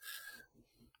group,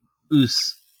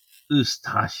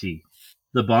 Ustashi.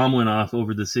 The bomb went off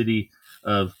over the city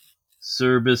of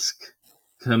Serbisk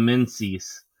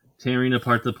Kamencis, tearing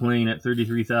apart the plane at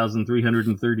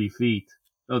 33,330 feet.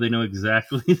 Oh, they know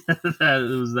exactly that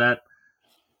it was that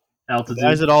altitude.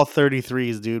 Why is it all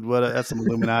 33s, dude? That's some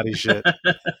Illuminati shit.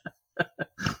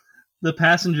 The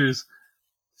passengers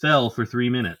fell for 3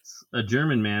 minutes. A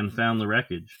German man found the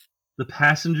wreckage. The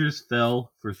passengers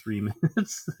fell for 3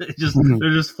 minutes. They're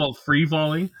just free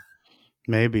falling.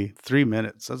 Maybe 3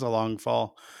 minutes. That's a long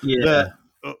fall. Yeah.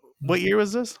 What year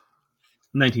was this?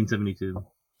 1972.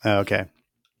 Oh, okay.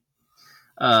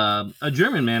 A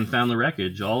German man found the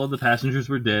wreckage. All of the passengers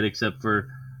were dead except for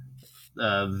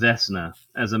Vesna.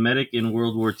 As a medic in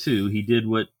World War II, he did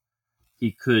what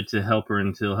he could to help her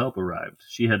until help arrived.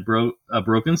 She had a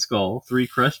broken skull, 3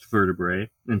 crushed vertebrae,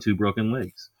 and 2 broken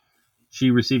legs.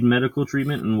 She received medical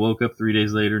treatment and woke up 3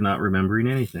 days later not remembering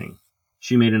anything.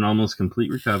 She made an almost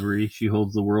complete recovery. She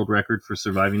holds the world record for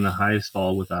surviving the highest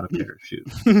fall without a parachute.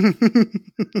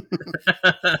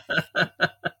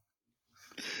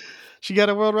 She got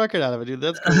a world record out of it, dude.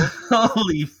 That's cool.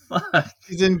 Holy fuck.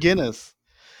 She's in Guinness.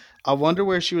 I wonder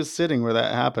where she was sitting where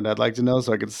that happened. I'd like to know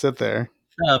so I could sit there.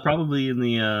 Probably in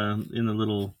the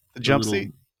little jump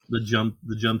seat. The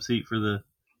jump seat for the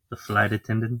flight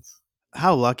attendants.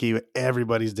 How lucky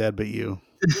everybody's dead but you.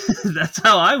 That's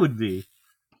how I would be.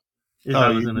 If I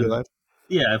was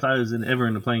if I was ever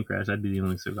in a plane crash, I'd be the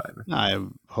only survivor. I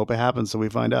hope it happens so we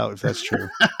find out if that's true.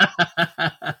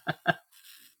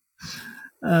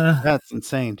 That's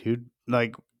insane, dude.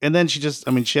 Like, and then she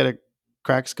had a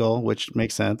cracked skull, which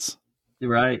makes sense.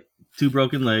 Right. 2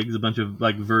 broken legs, a bunch of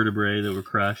like vertebrae that were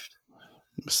crushed.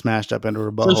 Smashed up into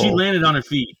her butthole. So she landed on her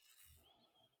feet.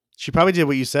 She probably did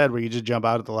what you said, where you just jump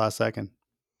out at the last second.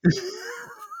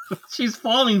 She's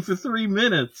falling for 3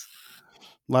 minutes.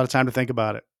 A lot of time to think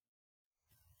about it.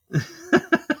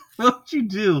 What would you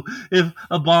do if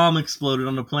a bomb exploded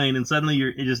on a plane and suddenly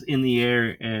you're just in the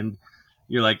air and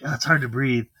you're like, oh, it's hard to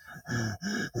breathe.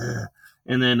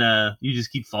 And then you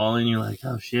just keep falling. You're like,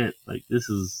 oh shit, like this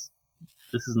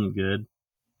isn't good.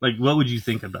 Like, what would you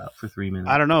think about for 3 minutes?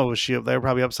 I don't know. They were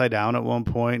probably upside down at one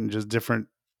point and just different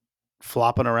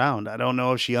flopping around. I don't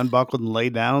know if she unbuckled and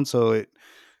laid down so it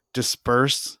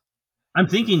dispersed. I'm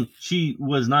thinking she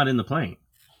was not in the plane.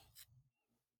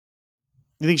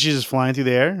 You think she's just flying through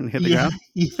the air and hit the ground?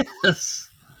 Yes.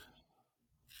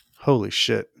 Holy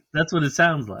shit. That's what it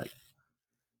sounds like.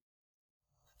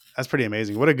 That's pretty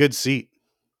amazing. What a good seat.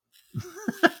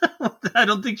 I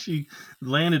don't think she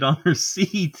landed on her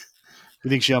seat. You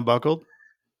think she unbuckled?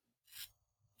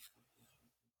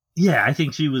 Yeah, I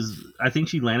think she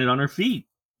landed on her feet.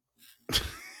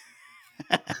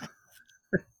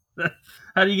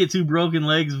 How do you get 2 broken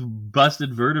legs,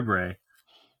 busted vertebrae?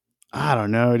 I don't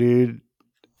know, dude.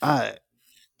 I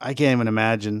can't even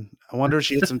imagine. I wonder if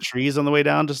she hit some trees on the way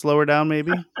down to slow her down,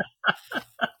 maybe.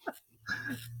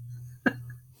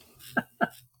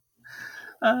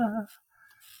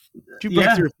 If you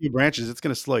break through a few branches, it's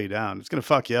going to slow you down. It's going to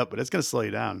fuck you up, but it's going to slow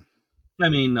you down. I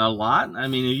mean, a lot. I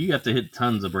mean, you have to hit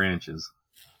tons of branches.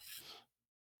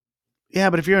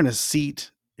 Yeah, but if you're in a seat,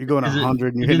 you're going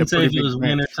 100 and you're hitting a pretty big branch. It didn't say if it was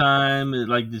winter time.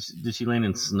 Like, did she land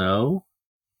in snow?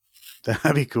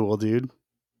 That'd be cool, dude.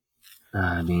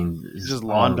 I mean, it's just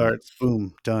lawn darts.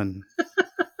 Boom, done.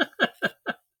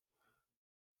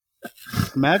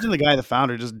 Imagine the guy that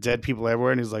found her, just dead people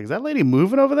everywhere, and he's like, "Is that lady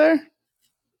moving over there?"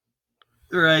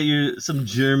 Right, you're some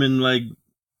German like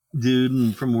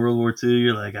dude from World War II.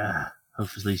 You're like,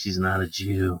 hopefully she's not a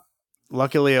Jew.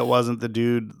 Luckily, it wasn't the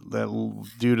dude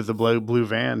of the blue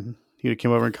van. He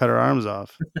came over and cut her arms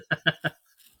off.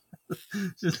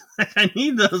 Just like, I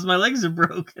need those. My legs are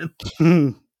broken.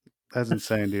 That's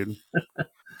insane, dude.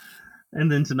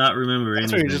 And then to not remember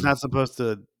anything. You're just not supposed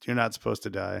to. You're not supposed to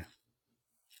die.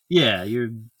 Yeah, you're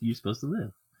supposed to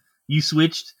live. You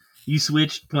switched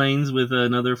planes with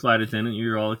another flight attendant.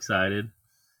 You're all excited.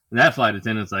 And that flight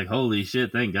attendant's like, holy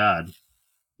shit, thank God.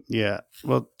 Yeah.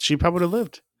 Well, she probably would have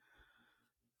lived.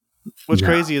 What's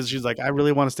crazy is she's like, I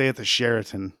really want to stay at the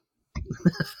Sheraton.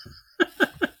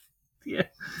 Yeah.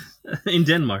 In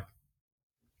Denmark.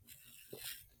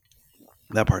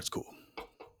 That part's cool.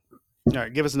 All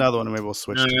right, give us another one and maybe we'll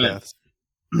switch to deaths.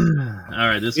 All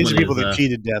right, this These one are people is that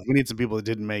cheated death. We need some people that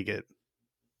didn't make it.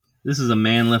 this is a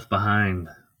man left behind.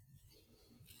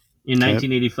 In Okay.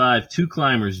 1985, two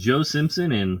climbers, Joe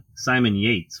Simpson and Simon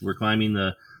Yates, were climbing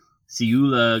the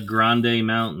Ciula Grande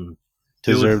mountain.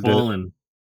 Joe had Deserved it. fallen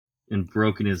and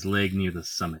broken his leg near the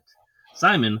summit.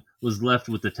 Simon was left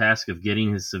with the task of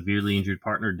getting his severely injured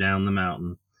partner down the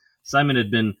mountain. Simon had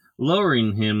been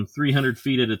lowering him 300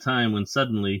 feet at a time when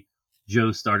suddenly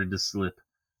Joe started to slip.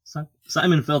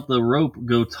 Simon felt the rope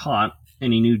go taut,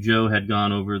 and he knew Joe had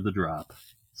gone over the drop.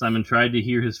 Simon tried to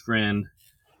hear his friend,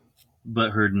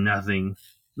 but heard nothing.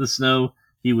 The snow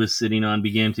he was sitting on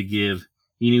began to give.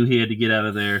 He knew he had to get out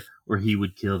of there, or he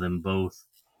would kill them both.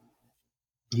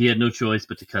 He had no choice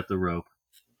but to cut the rope.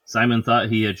 Simon thought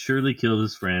he had surely killed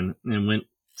his friend and went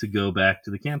to go back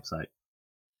to the campsite.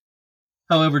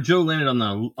 However, Joe landed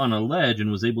on a ledge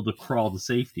and was able to crawl to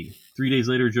safety. 3 days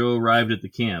later, Joe arrived at the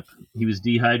camp. He was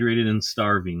dehydrated and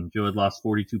starving. Joe had lost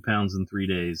 42 pounds in 3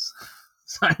 days.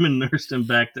 Simon nursed him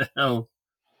back to health.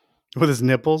 With his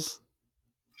nipples?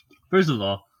 First of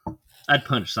all, I'd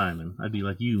punch Simon. I'd be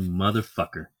like, you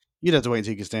motherfucker. You'd have to wait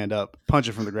until you could stand up. Punch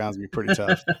it from the ground would be pretty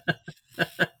tough.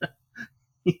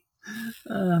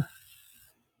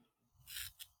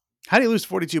 How do you lose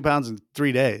 42 pounds in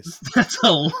 3 days? That's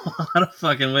a lot of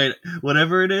fucking weight.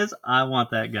 Whatever it is, I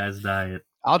want that guy's diet.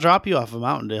 I'll drop you off a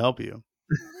mountain to help you.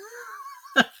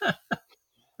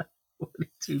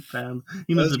 42 pounds.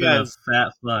 He must have been a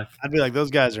fat fuck. I'd be like,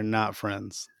 those guys are not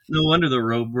friends. No wonder the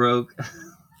rope broke.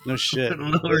 No shit.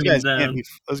 Lowered him down.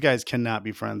 Those guys cannot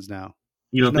be friends now.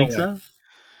 You don't There's think no way. so?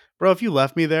 Bro, if you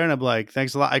left me there and I'm like,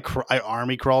 thanks a lot. I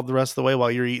army crawled the rest of the way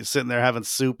while you're sitting there having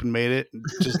soup and made it and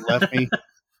just left me.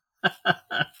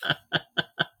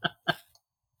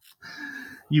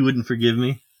 You wouldn't forgive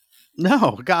me?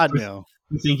 No, God, no.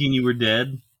 You thinking you were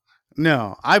dead?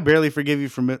 No, I barely forgive you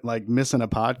for missing a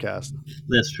podcast.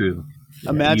 That's true.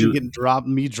 Imagine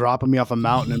dropping me off a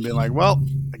mountain and being like, well,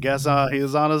 I guess he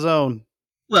was on his own.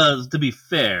 Well, to be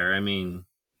fair, I mean,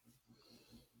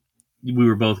 we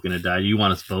were both going to die. You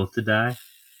want us both to die?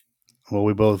 Well,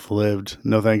 we both lived.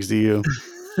 No thanks to you.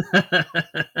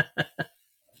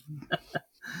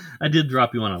 I did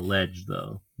drop you on a ledge,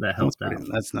 though. That helped out.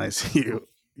 That's nice. You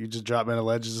just dropped me on a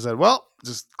ledge and said, well,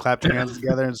 just clapped your hands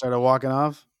together and started walking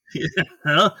off.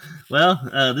 Yeah.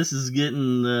 Well, this is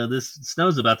getting, this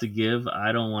snow's about to give.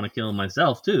 I don't want to kill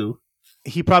myself, too.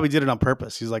 He probably did it on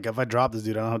purpose. He's like, if I drop this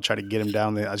dude, I don't know how to try to get him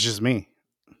down there. It's just me.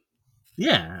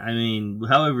 Yeah, I mean,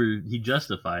 however he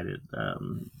justified it,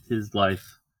 his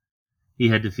life, he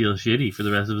had to feel shitty for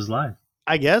the rest of his life.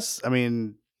 I guess. I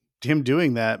mean, him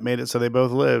doing that made it so they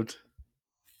both lived.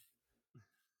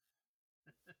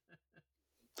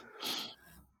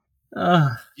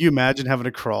 You imagine having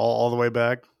to crawl all the way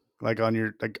back, like on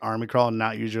your army crawl, and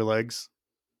not use your legs?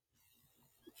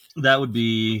 That would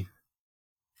be.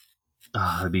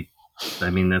 I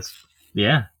mean, that's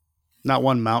yeah. Not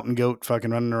one mountain goat fucking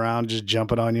running around just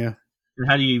jumping on you. And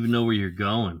how do you even know where you're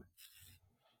going?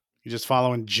 You're just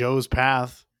following Joe's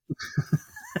path.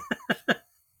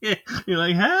 Yeah, you're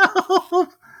like,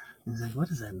 help! He's like, what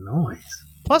is that noise?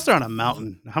 Plus, they're on a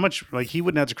mountain. How much? Like, he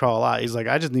wouldn't have to crawl a lot. He's like,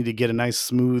 I just need to get a nice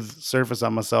smooth surface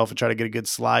on myself and try to get a good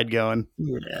slide going.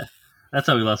 Yeah, that's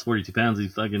how he lost 42 pounds.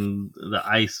 The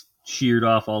ice sheared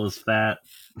off all his fat.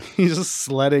 He's just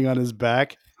sledding on his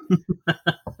back.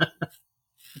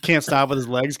 He can't stop with his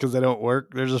legs because they don't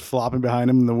work. They're just flopping behind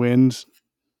him in the wind.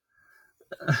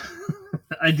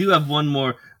 I do have one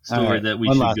more story right, that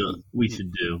we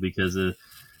should do because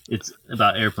it's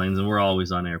about airplanes, and we're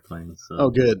always on airplanes. So. Oh,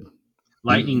 good.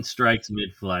 Lightning strikes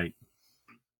mid-flight.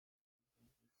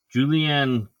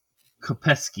 Julianne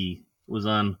Kopecky was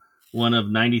one of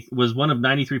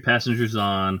 93 passengers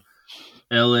on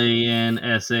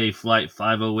LANSA Flight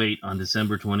 508 on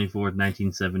December 24th,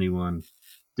 1971.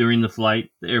 During the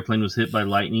flight, the airplane was hit by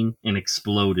lightning and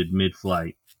exploded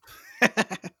mid-flight.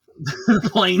 The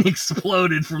plane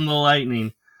exploded from the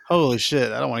lightning. Holy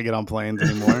shit, I don't want to get on planes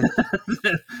anymore.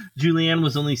 Julianne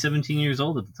was only 17 years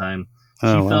old at the time. She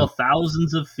fell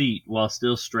thousands of feet while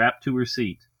still strapped to her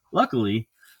seat. Luckily,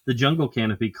 the jungle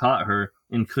canopy caught her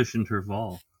and cushioned her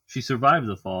fall. She survived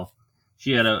the fall.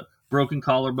 She had a broken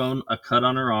collarbone, a cut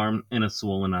on her arm, and a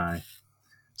swollen eye.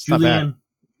 Julianne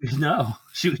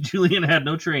had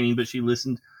no training, but she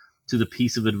listened to the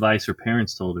piece of advice her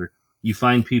parents told her. You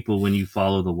find people when you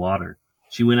follow the water.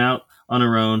 She went out on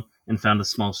her own and found a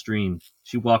small stream.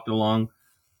 She walked along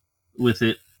with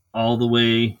it all the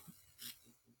way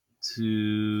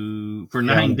for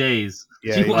 9 days.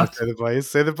 Yeah, she walked. Say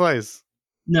the place.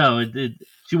 No,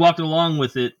 she walked along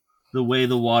with it the way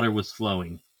the water was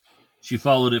flowing. She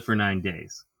followed it for 9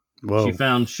 days. She Whoa.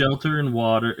 found shelter and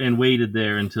water and waited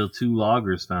there until 2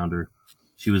 loggers found her.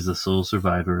 She was the sole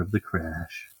survivor of the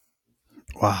crash.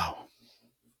 Wow.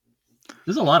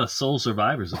 There's a lot of sole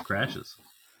survivors of crashes.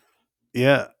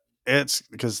 Yeah. It's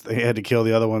because they had to kill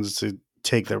the other ones to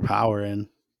take their power in.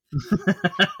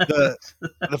 The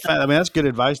fact, I mean, that's good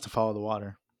advice to follow the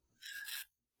water.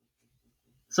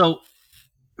 So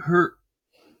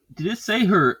did it say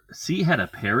her seat had a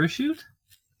parachute?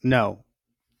 No.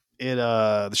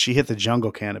 She hit the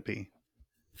jungle canopy.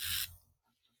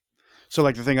 So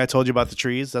like the thing I told you about the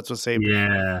trees, that's what saved her.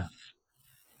 Yeah.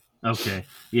 Okay.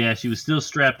 Yeah, she was still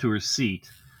strapped to her seat.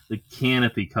 The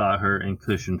canopy caught her and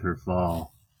cushioned her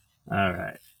fall. All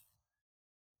right.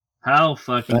 How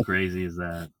fucking crazy is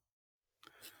that?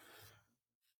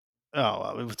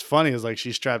 Oh, what's funny is like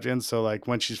she's strapped in, so like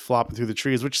when she's flopping through the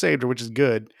trees, which saved her, which is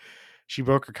good, she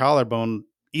broke her collarbone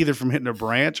either from hitting a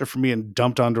branch or from being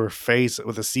dumped onto her face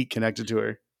with a seat connected to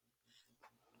her.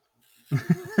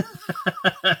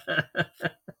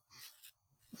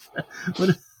 what,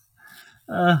 if,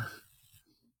 uh,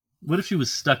 what if she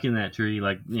was stuck in that tree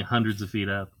like hundreds of feet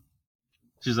up?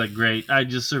 She's like, great, I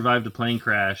just survived a plane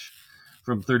crash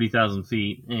from 30,000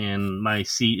 feet and my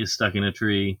seat is stuck in a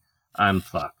tree. I'm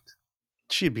fucked.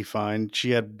 She'd be fine.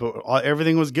 She had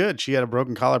everything was good. She had a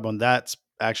broken collarbone. That's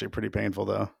actually pretty painful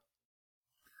though.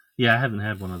 Yeah, I haven't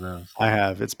had one of those. I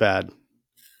have. It's bad.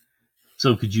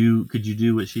 So could you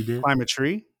do what she did? Climb a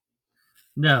tree?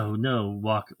 No.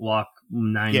 Walk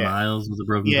 9 miles with a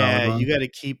broken collarbone. You got to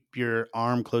keep your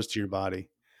arm close to your body.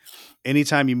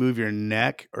 Anytime you move your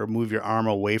neck or move your arm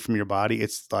away from your body,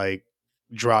 it's like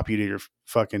drop you to your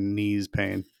fucking knees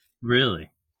pain.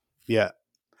 Really? Yeah.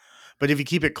 But if you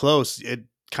keep it close, it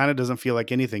kind of doesn't feel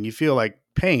like anything. You feel like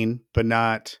pain, but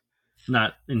not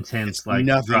intense, it's like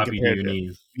nothing drop you to compared your to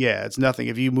knees. Yeah, it's nothing.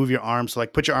 If you move your arm, so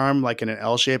like put your arm like in an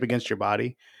L shape against your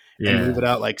body and move it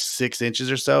out like 6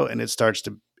 inches or so, and it starts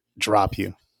to drop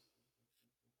you.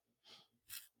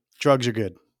 Drugs are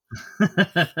good.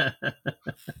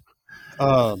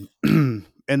 And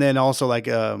then also like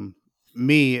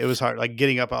me, it was hard. Like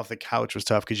getting up off the couch was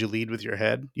tough because you lead with your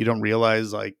head. You don't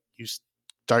realize like you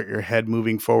start your head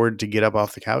moving forward to get up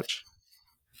off the couch.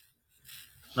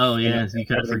 Oh yeah, so you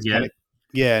kind of forget.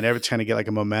 And every time to get like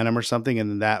a momentum or something, and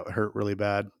then that hurt really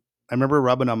bad. I remember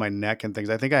rubbing on my neck and things.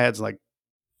 I think I had to like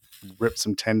rip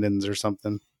some tendons or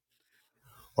something,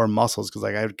 or muscles, because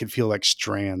like I could feel like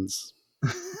strands.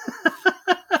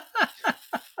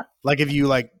 Like if you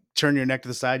like turn your neck to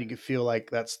the side, you can feel like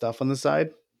that stuff on the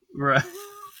side. Right.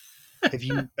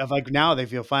 If like now they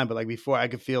feel fine, but like before I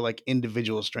could feel like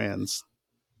individual strands.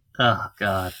 Oh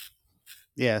God.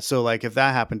 Yeah. So like if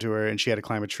that happened to her and she had to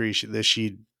climb a tree,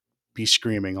 she'd be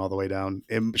screaming all the way down.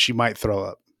 She might throw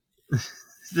up.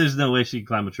 There's no way she'd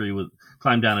climb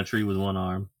down a tree with one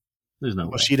arm. There's no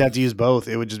way. She'd have to use both.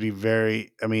 It would just be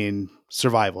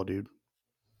survival, dude.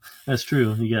 That's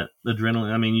true. You got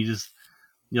adrenaline. I mean, you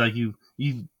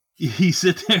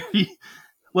sit there.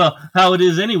 Well, how it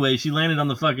is anyway. She landed on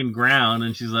the fucking ground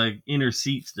and she's like in her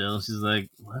seat still. She's like,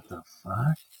 what the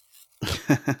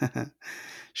fuck?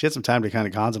 She had some time to kind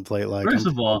of contemplate. Like, first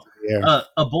of all,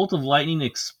 a bolt of lightning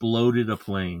exploded a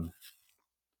plane.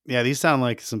 Yeah, these sound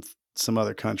like some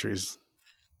other countries.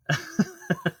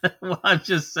 Well, I'm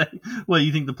just saying. Well,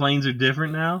 you think the planes are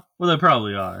different now? Well, they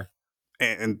probably are.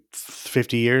 In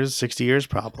 50 years, 60 years,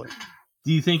 probably.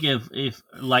 Do you think if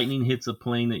lightning hits a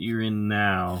plane that you're in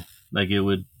now, like it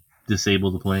would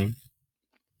disable the plane?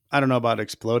 I don't know about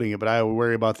exploding it, but I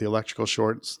worry about the electrical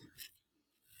shorts.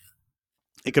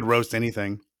 It could roast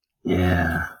anything.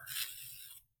 Yeah.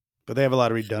 But they have a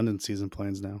lot of redundancies in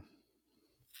planes now.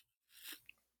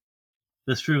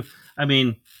 That's true. I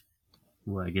mean,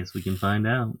 well, I guess we can find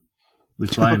out. We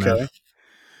fly enough.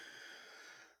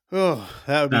 Oh,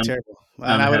 that would be terrible.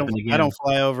 And I don't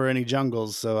fly over any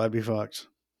jungles, so I'd be fucked.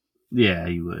 Yeah,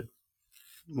 you would.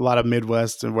 A lot of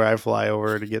Midwest and where I fly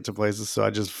over to get to places, so I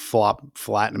just flop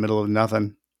flat in the middle of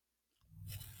nothing.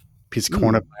 Piece of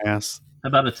corn up my ass. How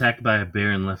about attacked by a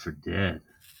bear and left for dead?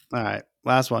 All right.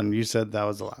 Last one. You said that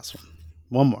was the last one.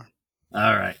 One more.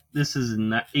 All right. This is in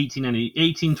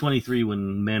 1823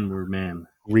 when men were men.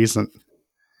 Recent.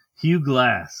 Hugh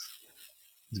Glass.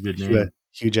 It's a good name.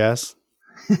 Huge ass.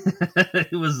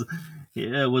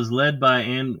 It was led by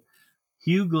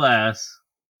Hugh Glass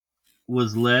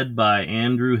was led by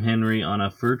Andrew Henry on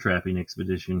a fur trapping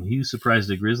expedition. Hugh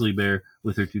surprised a grizzly bear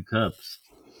with her 2 cubs.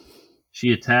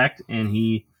 She attacked and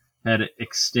he had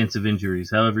extensive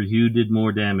injuries. However, Hugh did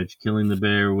more damage, killing the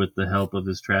bear with the help of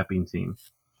his trapping team.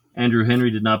 Andrew Henry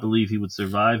did not believe he would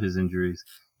survive his injuries.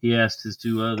 He asked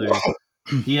 2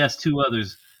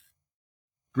 others,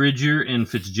 Bridger and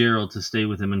Fitzgerald to stay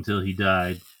with him until he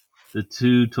died. The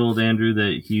two told Andrew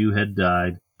that Hugh had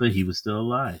died, but he was still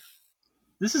alive.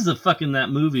 This is that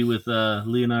movie with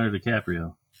Leonardo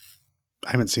DiCaprio.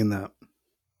 I haven't seen that.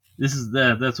 This is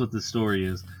that's what the story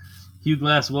is. Hugh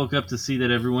Glass woke up to see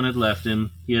that everyone had left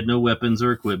him. He had no weapons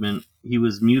or equipment. He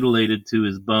was mutilated to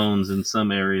his bones in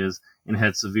some areas and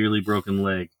had severely broken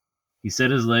leg. He set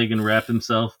his leg and wrapped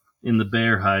himself in the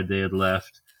bear hide they had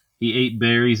left. He ate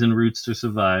berries and roots to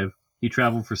survive. He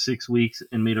traveled for 6 weeks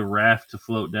and made a raft to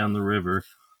float down the river.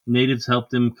 Natives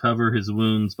helped him cover his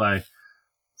wounds by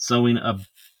sewing a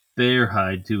bear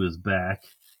hide to his back.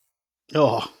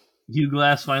 Oh, Hugh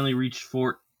Glass finally reached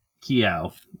Fort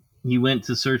Keogh. He went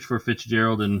to search for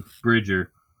Fitzgerald and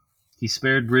Bridger. He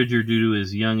spared Bridger due to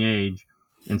his young age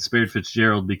and spared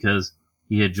Fitzgerald because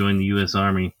he had joined the U.S.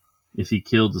 Army. If he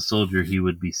killed the soldier, he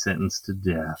would be sentenced to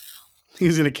death.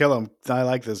 he's going to kill him. I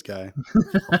like this guy.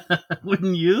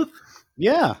 Wouldn't you?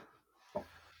 Yeah.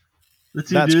 The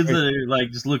two That's dudes great. that are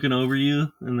like just looking over you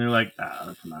and they're like,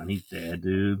 oh, come on, he's dead,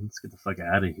 dude. Let's get the fuck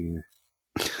out of here.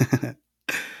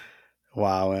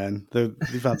 Wow, man. They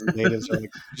found some natives. Are like,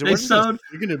 They sewed-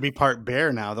 you're going to be part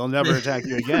bear now. They'll never attack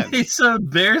you again. He sewed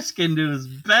bearskin to his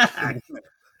back.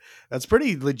 That's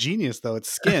pretty genius, though. It's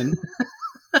skin.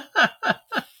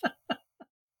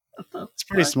 It's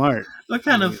pretty smart. What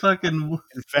kind of fucking...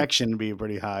 Infection would be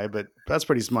pretty high, but that's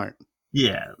pretty smart.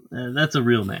 Yeah, that's a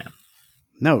real man.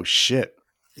 No shit.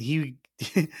 He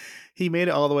made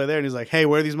it all the way there, and he's like, "Hey,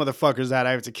 where are these motherfuckers at?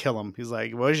 I have to kill them." He's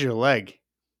like, "Where's your leg?"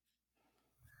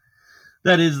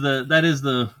 That is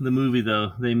the movie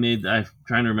though. They made. I'm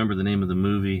trying to remember the name of the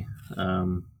movie,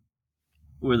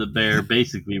 where the bear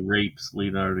basically rapes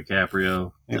Leonardo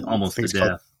DiCaprio almost to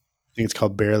death. I think it's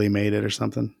called Barely Made It or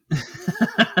something.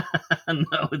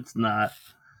 No, it's not.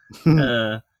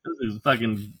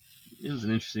 It was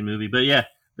an interesting movie, but yeah,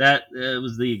 that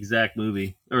was the exact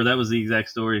movie, or that was the exact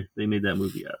story they made that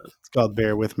movie out of. It's called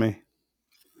Bear With Me.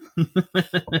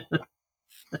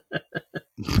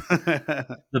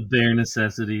 The bare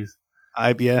necessities.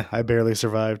 I barely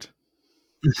survived.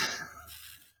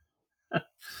 All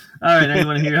right, now you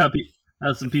want to hear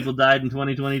how some people died in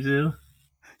 2022?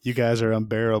 You guys are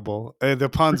unbearable. The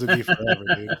puns would be forever,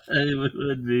 dude. It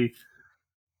would be.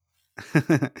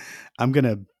 I'm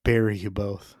gonna bury you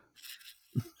both.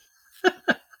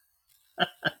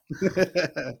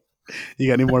 You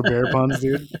got any more bear puns,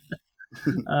 dude?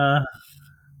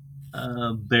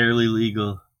 Barely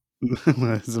legal.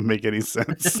 That doesn't make any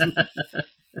sense.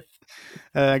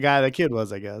 That kid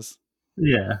was, I guess.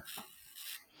 Yeah.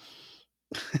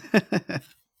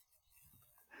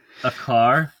 A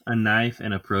car, a knife,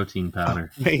 and a protein powder.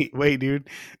 Wait, dude.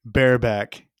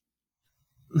 Bareback.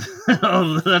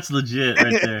 Oh, that's legit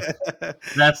right there.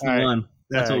 That's the All right. one.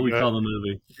 That's All what right, we call the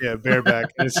movie. Yeah,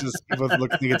 bareback. It's just people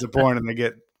look think it's a porn and they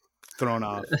get thrown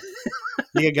off.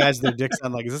 You get guys with their dicks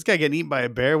on like, is this guy getting eaten by a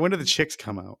bear? When do the chicks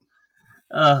come out?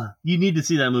 You need to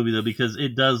see that movie though, because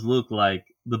it does look like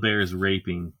the bear is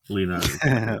raping Leonardo.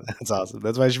 That's awesome.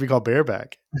 That's why it should be called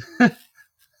bareback.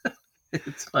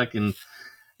 It's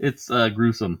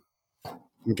gruesome.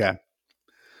 Okay.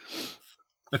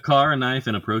 A car, a knife,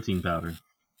 and a protein powder.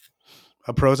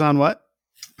 A proton what?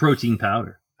 Protein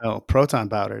powder. Oh, proton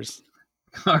powders.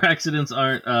 Car accidents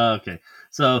aren't okay.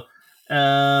 So,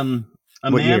 a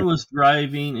What man year? was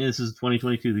driving. This is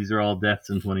 2022. These are all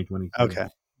deaths in 2022. Okay.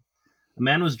 A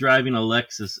man was driving a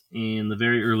Lexus in the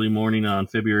very early morning on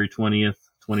February 20th,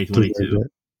 2022.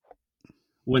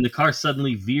 When the car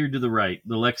suddenly veered to the right,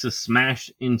 the Lexus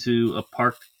smashed into a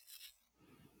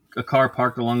car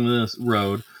parked along the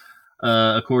road.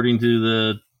 According to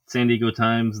the San Diego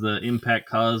Times, the impact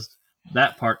caused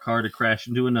that parked car to crash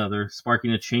into another,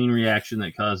 sparking a chain reaction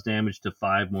that caused damage to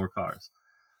 5 more cars.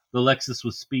 The Lexus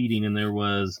was speeding, and there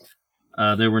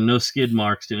were no skid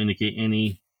marks to indicate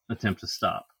any attempt to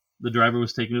stop. The driver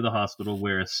was taken to the hospital,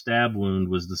 where a stab wound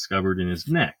was discovered in his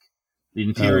neck. The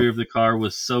interior of the car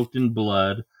was soaked in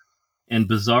blood and,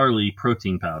 bizarrely,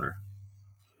 protein powder.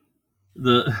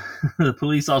 The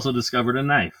police also discovered a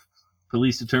knife.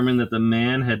 Police determined that the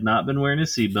man had not been wearing a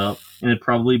seatbelt and had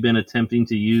probably been attempting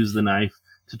to use the knife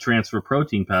to transfer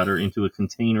protein powder into a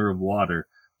container of water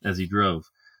as he drove.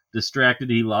 Distracted,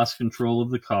 he lost control of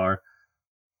the car,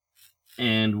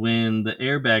 and when the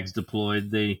airbags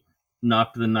deployed, they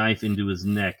knocked the knife into his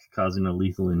neck, causing a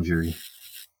lethal injury.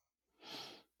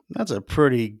 That's a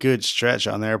pretty good stretch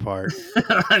on their part.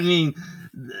 I mean,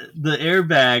 those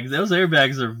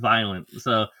airbags are violent.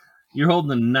 So you're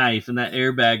holding a knife and that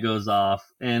airbag goes off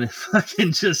and it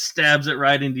fucking just stabs it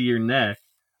right into your neck.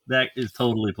 That is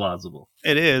totally plausible.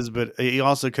 It is, but he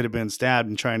also could have been stabbed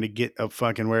and trying to get up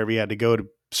fucking wherever he had to go to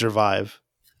survive.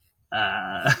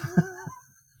 I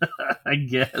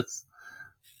guess.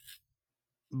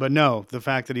 But no, the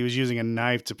fact that he was using a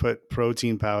knife to put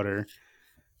protein powder,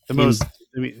 I mean,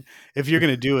 if you're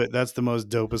going to do it, that's the most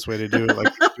dopest way to do it.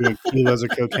 Like you're doing kilos of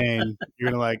cocaine, you're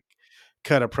going to like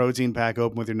cut a protein pack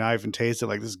open with your knife and taste it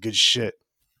like this is good shit.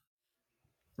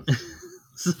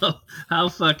 So how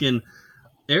fucking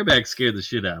airbags scared the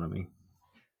shit out of me.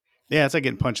 Yeah, it's like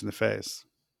getting punched in the face.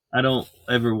 I don't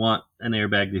ever want an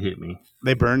airbag to hit me.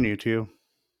 They burn you too.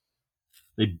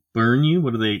 They burn you?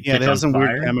 What do they Yeah, catch they have on some fire?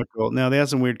 weird chemical. No, they have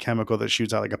some weird chemical that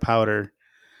shoots out like a powder,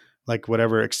 like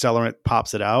whatever accelerant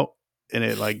pops it out, and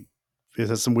it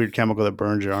has some weird chemical that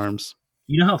burns your arms.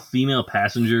 You know how female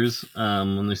passengers,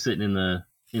 when they're sitting in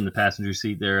the passenger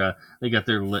seat, they got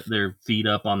their feet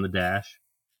up on the dash.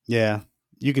 Yeah,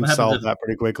 you can solve that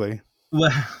pretty quickly.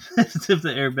 What happens if the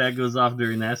airbag goes off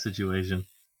during that situation?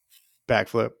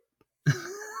 Backflip.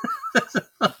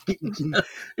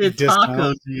 It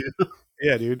tacos you.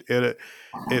 Yeah, dude. It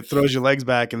throws your legs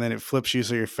back and then it flips you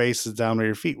so your face is down where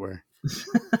your feet were.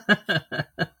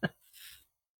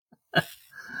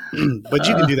 But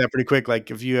you can do that pretty quick.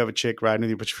 Like if you have a chick riding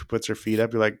with you, puts her feet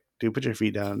up, you're like, dude, put your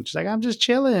feet down. She's like, I'm just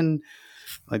chilling.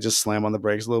 Like just slam on the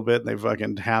brakes a little bit and they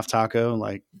fucking half taco. And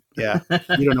like, yeah,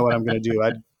 you don't know what I'm going to do.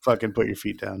 I'd fucking put your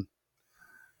feet down.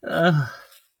 I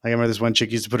remember this one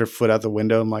chick used to put her foot out the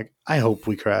window. I'm like, I hope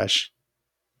we crash.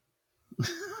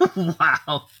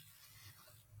 Wow.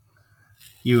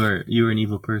 You are an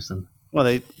evil person.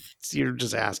 Well, you're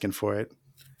just asking for it.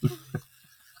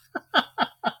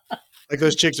 Like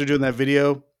those chicks are doing that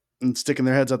video and sticking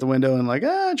their heads out the window and like,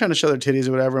 trying to show their titties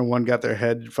or whatever. And one got their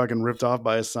head fucking ripped off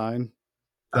by a sign.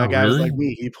 That guy was like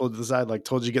me. He pulled to the side, like,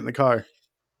 told you to get in the car.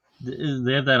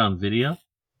 They have that on video?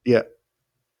 Yeah.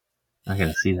 I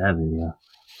gotta see that video.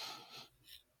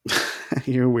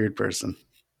 You're a weird person.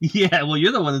 Yeah, well,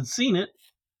 you're the one that's seen it.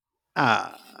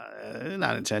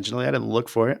 Not intentionally. I didn't look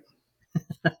for it.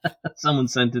 Someone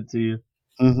sent it to you.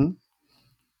 Mm-hmm.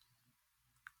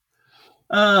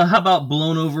 How about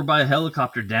blown over by a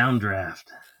helicopter downdraft?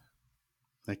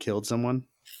 They killed someone.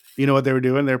 You know what they were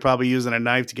doing? They were probably using a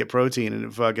knife to get protein,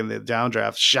 and fucking the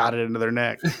downdraft shot it into their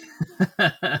neck.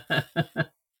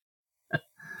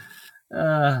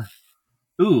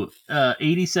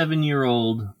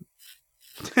 87-year-old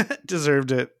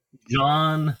deserved it.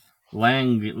 John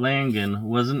Langan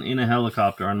wasn't in a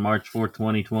helicopter on March 4,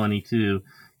 2022.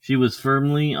 She was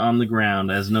firmly on the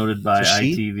ground, as noted by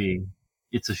ITV.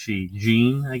 It's a she.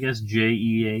 Jean, I guess,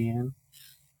 Jean.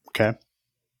 Okay.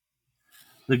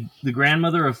 The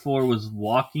grandmother of 4 was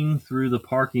walking through the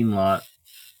parking lot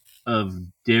of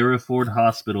Darraford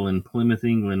Hospital in Plymouth,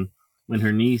 England, with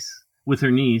her niece,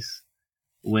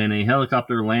 when a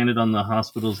helicopter landed on the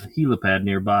hospital's helipad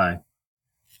nearby.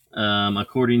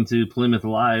 According to Plymouth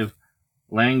Live,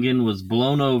 Langan was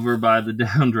blown over by the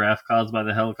downdraft caused by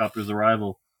the helicopter's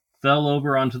arrival, fell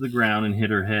over onto the ground and hit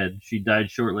her head. She died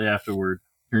shortly afterward.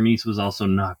 Her niece was also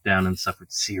knocked down and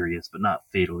suffered serious but not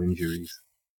fatal injuries.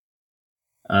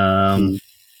 How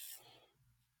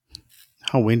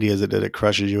windy is it that it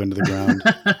crushes you into the ground?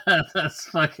 That's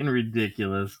fucking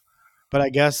ridiculous. But I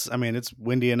guess, I mean, it's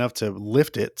windy enough to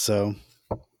lift it, so.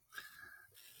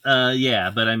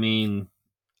 Yeah, but I mean,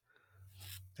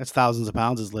 that's thousands of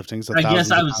pounds is lifting. So I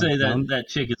guess I would say that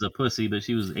chick is a pussy, but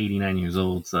she was 89 years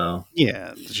old, so.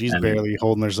 Yeah, she's barely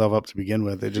holding herself up to begin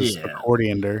with. They just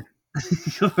accordioned her.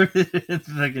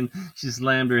 She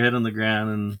slammed her head on the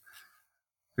ground and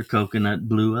her coconut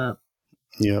blew up.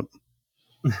 Yep.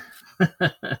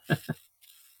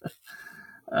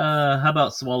 How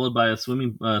about swallowed by a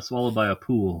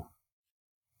pool?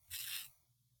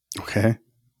 Okay.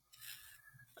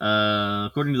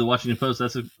 According to the Washington Post,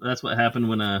 that's what happened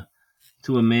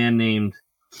to a man named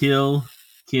Kil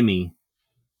Kimi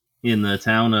in the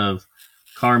town of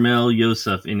Carmel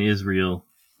Yosef in Israel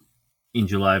in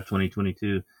July of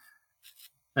 2022.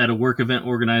 At a work event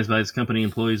organized by his company,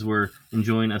 employees were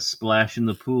enjoying a splash in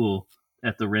the pool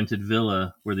at the rented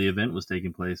villa where the event was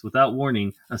taking place. Without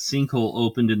warning, a sinkhole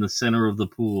opened in the center of the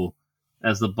pool.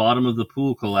 As the bottom of the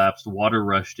pool collapsed, water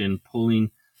rushed in,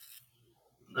 pulling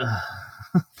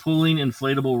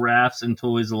inflatable rafts and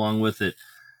toys along with it.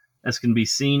 As can be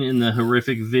seen in the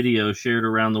horrific video shared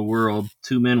around the world,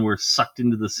 2 men were sucked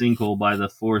into the sinkhole by the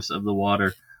force of the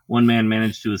water. One man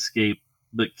managed to escape,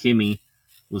 but Kimmy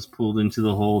was pulled into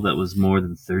the hole that was more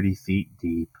than 30 feet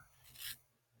deep.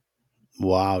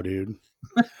 Wow, dude.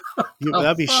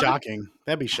 That'd be shocking.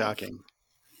 That'd be shocking.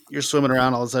 You're swimming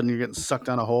around, all of a sudden you're getting sucked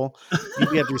down a hole.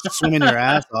 You'd have to swimming your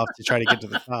ass off to try to get to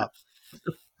the top.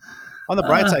 On the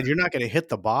bright side, you're not going to hit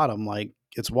the bottom like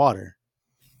it's water.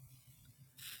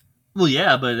 Well,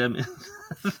 yeah, but I mean,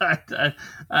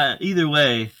 either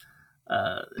way, it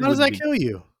How does wouldn't that be. kill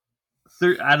you?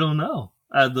 I don't know.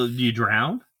 Do you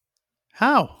drown?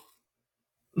 How?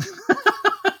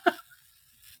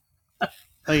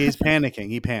 Like he's panicking.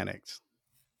 He panicked.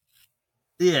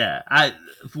 Yeah,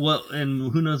 well,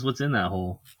 and who knows what's in that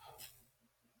hole?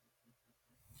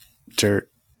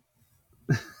 Dirt.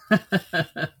 uh,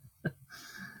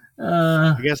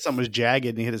 I guess something was jagged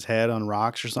and he hit his head on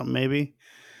rocks or something, maybe.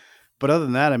 But other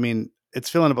than that, I mean, it's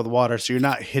filling up with water, so you're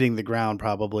not hitting the ground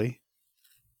probably.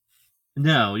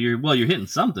 no, you're hitting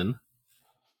something.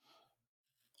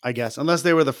 I guess, unless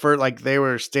they were the first, like they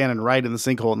were standing right in the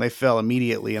sinkhole and they fell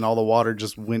immediately, and all the water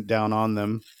just went down on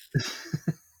them.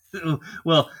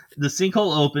 Well, the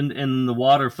sinkhole opened and the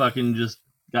water fucking just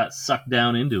got sucked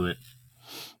down into it.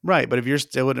 Right, but if you're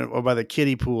still in, or by the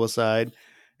kiddie pool side,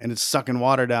 and it's sucking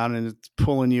water down and it's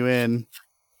pulling you in,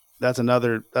 that's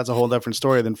a whole different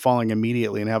story than falling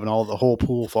immediately and having all the whole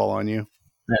pool fall on you.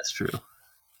 That's true.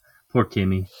 Poor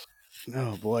Kimmy.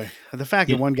 Oh boy, the fact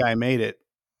Yeah. that one guy made it.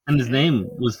 And his name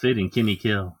was fitting, Kimmy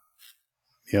Kill.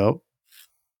 Yep.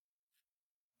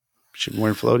 Should be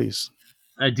wearing floaties.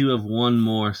 I do have one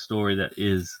more story that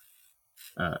is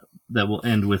that will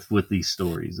end with these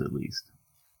stories at least.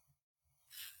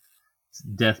 It's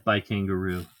death by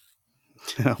kangaroo.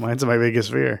 Mine's my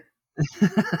biggest fear.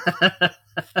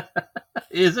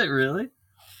 Is it really?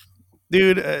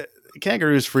 Dude,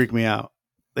 kangaroos freak me out.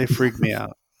 They freak me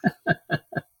out.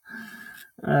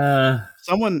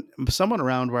 Someone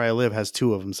around where I live has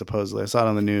two of them, supposedly. I saw it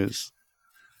on the news.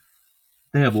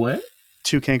 They have what?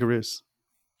 2 kangaroos.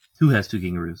 Who has 2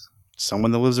 kangaroos?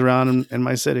 Someone that lives around in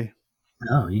my city.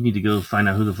 Oh, you need to go find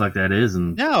out who the fuck that is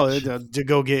and No, to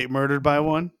go get murdered by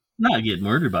one. not get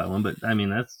murdered by one, but I mean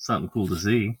that's something cool to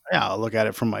see. Yeah, I'll look at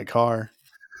it from my car.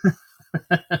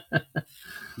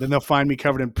 Then they'll find me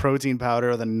covered in protein powder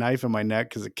with a knife in my neck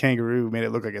because a kangaroo made it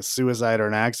look like a suicide or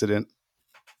an accident.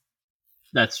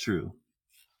 That's true.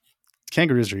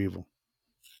 Kangaroos are evil.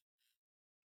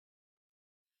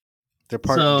 They're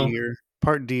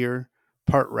part deer,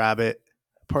 part rabbit,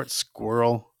 part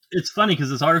squirrel. It's funny because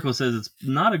this article says it's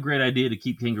not a great idea to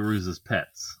keep kangaroos as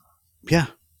pets. Yeah.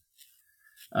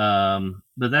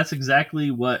 But that's exactly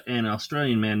what an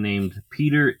Australian man named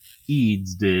Peter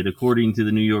Eads did, according to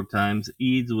the New York Times.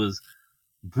 Eads was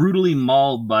brutally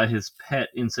mauled by his pet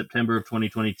in September of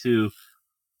 2022,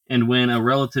 and when a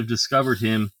relative discovered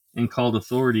him and called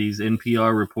authorities,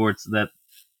 NPR reports that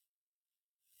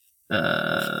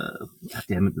God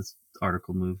damn it, this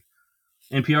article moved.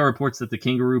 NPR reports that the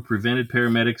kangaroo prevented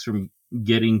paramedics from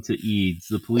getting to Eads.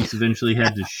 The police eventually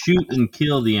had to shoot and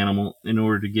kill the animal in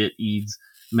order to get Eads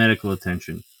medical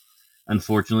attention.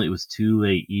 Unfortunately, it was too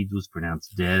late. Eads was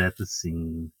pronounced dead at the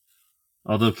scene.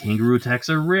 Although kangaroo attacks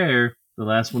are rare, the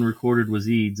last one recorded was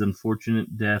Eads.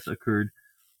 Unfortunate death occurred.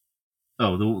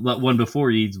 Oh, the one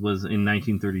before Eads was in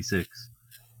 1936.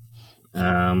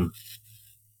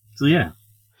 So yeah.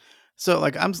 So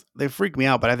like they freak me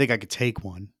out, but I think I could take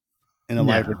one in a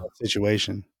life or death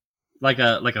situation. Like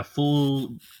a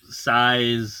full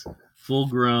size, full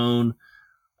grown.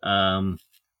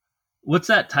 What's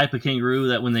that type of kangaroo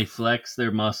that when they flex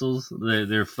their muscles,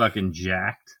 they're fucking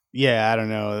jacked? Yeah, I don't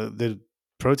know. The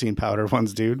protein powder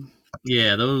ones, dude.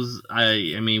 Yeah, those.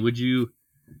 I mean, would you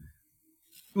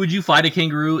fight a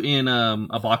kangaroo in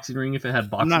a boxing ring if it had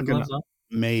boxing gloves on?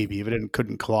 Maybe if it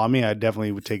couldn't claw me, I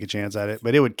definitely would take a chance at it.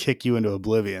 But it would kick you into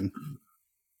oblivion.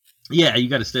 Yeah, you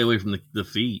got to stay away from the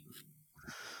feet.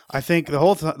 I think the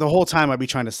whole time I'd be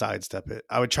trying to sidestep it.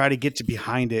 I would try to get to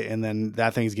behind it, and then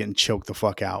that thing's getting choked the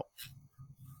fuck out.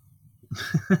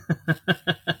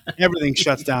 Everything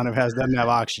shuts down if it doesn't have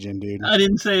oxygen, dude. I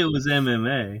didn't say it was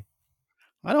MMA.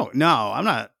 I don't know. I'm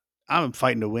not. I'm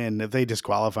fighting to win. If they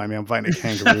disqualify me, I'm fighting a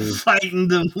kangaroo. Fighting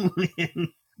to win.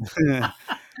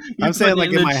 I'm saying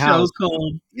like in my house.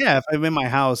 Cold. Yeah, if I'm in my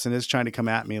house and it's trying to come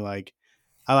at me, like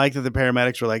I like that the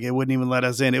paramedics were like, it wouldn't even let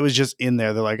us in. It was just in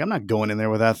there. They're like, I'm not going in there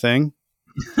with that thing.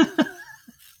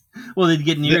 Well, they'd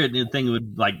get near it and the thing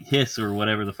would like hiss or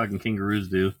whatever the fucking kangaroos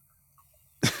do.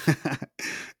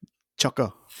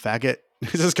 Choco, faggot.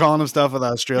 He's just calling him stuff with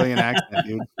an Australian accent,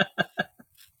 dude.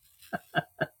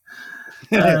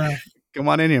 Come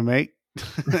on in here, mate.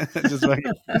 Just like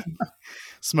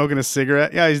smoking a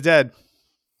cigarette. Yeah, he's dead.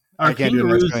 Are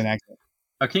kangaroos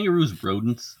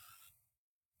rodents?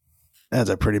 That's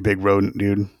a pretty big rodent,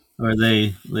 dude. Or are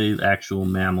they actual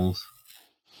mammals?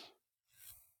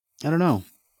 I don't know.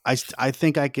 I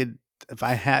think I could if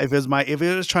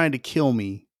it was trying to kill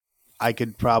me, I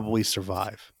could probably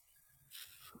survive.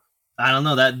 I don't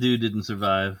know. That dude didn't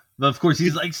survive. But of course,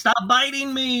 he's like, "Stop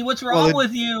biting me! What's Well, wrong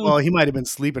with you?" Well, he might have been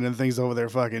sleeping and things over there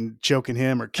fucking choking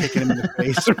him or kicking him in the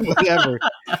face or whatever.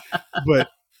 But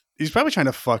he's probably trying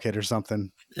to fuck it or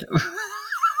something.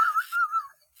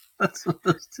 That's what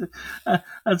those two,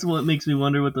 that's what makes me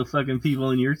wonder what the fucking people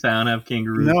in your town have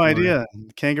kangaroos. No for. idea.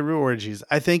 Kangaroo orgies.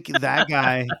 I think that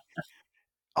guy,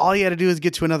 all he had to do is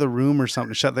get to another room or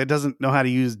something. Shut. That doesn't know how to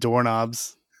use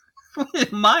doorknobs.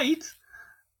 It might.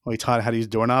 Well, he taught how to use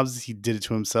doorknobs. He did it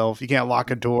to himself. You can't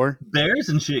lock a door. Bears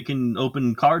and shit can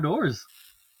open car doors.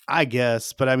 I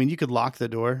guess, but I mean, you could lock the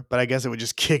door, but I guess it would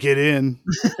just kick it in.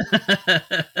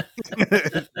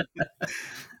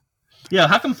 Yeah,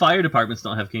 how come fire departments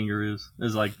don't have kangaroos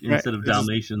as like Right. instead of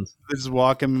Dalmatians? They just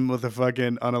walk him with a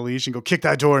fucking on a leash and go kick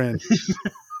that door in.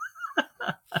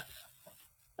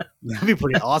 That'd be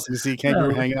pretty awesome to see a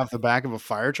kangaroo hanging off the back of a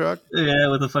fire truck. Yeah,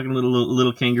 with a fucking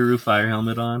little kangaroo fire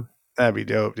helmet on. That'd be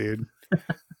dope, dude.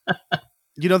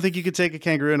 You don't think you could take a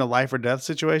kangaroo in a life or death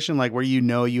situation, like where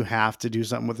you have to do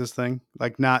something with this thing?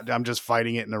 Like, not I'm just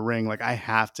fighting it in a ring. Like, I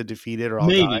have to defeat it or I'll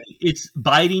Maybe die. it's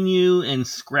biting you and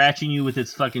scratching you with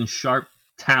its fucking sharp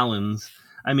talons.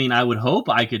 I mean, I would hope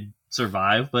I could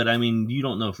survive, but I mean, you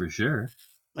don't know for sure.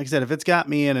 Like I said, if it's got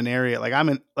me in an area, like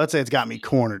let's say it's got me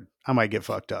cornered, I might get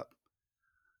fucked up.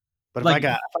 But Like,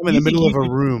 if I'm in the middle of a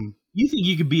room, You think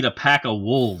you could beat a pack of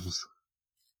wolves?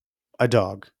 a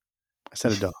dog. I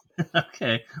said a dog.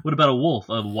 Okay. What about a wolf?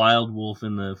 A wild wolf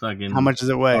in the fucking How much does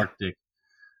it weigh? Arctic?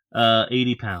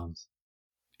 80 pounds.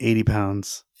 80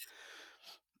 pounds.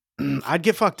 I'd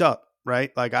get fucked up,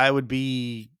 right? Like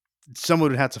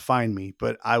someone would have to find me,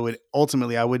 but I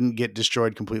wouldn't get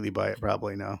destroyed completely by it.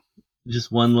 Probably no.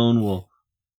 Just one lone wolf.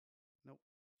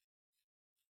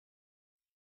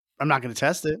 I'm not going to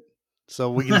test it. So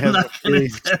we can I'm have not gonna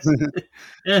test it.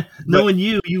 Yeah, knowing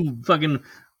you fucking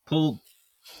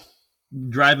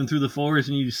driving through the forest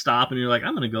and you stop and you're like,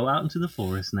 I'm gonna go out into the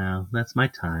forest now. That's my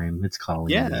time. It's calling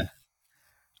me.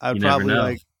 I'd You never probably know.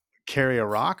 like carry a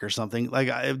rock or something. Like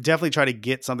I'd definitely try to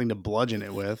get something to bludgeon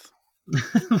it with.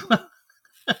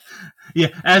 Yeah,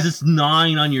 as it's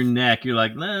gnawing on your neck, you're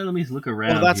like, let me look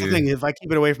around. Well, that's here. the thing. If I keep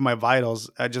it away from my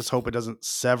vitals, I just hope it doesn't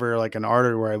sever like an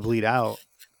artery where I bleed out.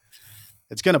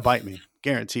 It's going to bite me,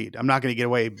 guaranteed. I'm not going to get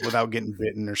away without getting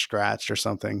bitten or scratched or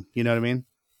something. You know what I mean?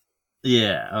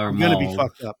 Yeah, or I'm going to be mauled.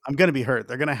 fucked up. I'm going to be hurt.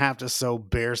 They're going to have to sew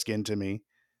bearskin to me.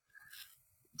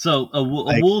 So a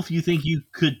wolf you think you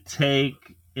could take,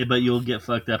 but you'll get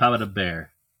fucked up. How about a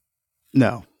bear?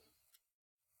 No.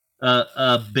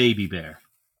 A baby bear.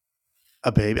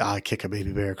 A baby. I'd kick a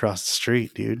baby bear across the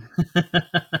street, dude.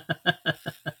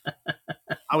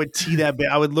 I would tee that bear.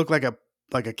 I would look like a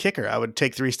kicker. I would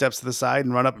take 3 steps to the side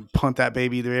and run up and punt that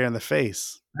baby bear in the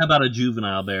face. How about a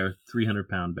juvenile bear,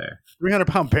 300-pound bear?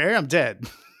 300-pound bear? I'm dead,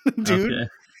 dude.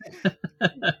 Okay.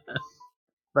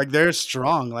 Like they're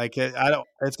strong. Like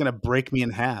it's gonna break me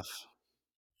in half.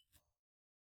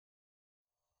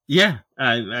 Yeah,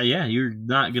 yeah, you're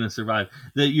not gonna survive.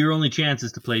 Your only chance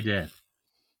is to play dead.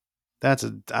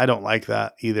 I don't like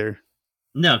that either.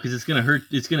 No, because it's gonna hurt.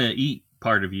 It's gonna eat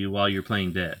part of you while you're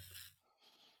playing dead.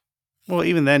 Well,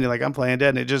 even then, you're like, I'm playing dead,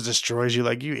 and it just destroys you.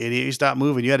 Like, you idiot, you stop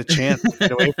moving. You had a chance to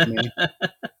get away from me.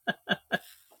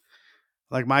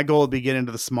 Like, my goal would be get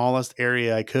into the smallest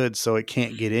area I could so it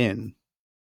can't get in.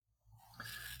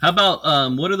 How about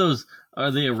what are those?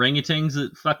 Are they orangutans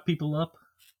that fuck people up?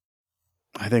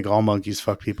 I think all monkeys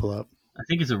fuck people up. I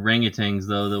think it's orangutans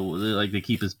though. Like they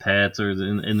keep as pets or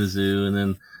in the zoo, and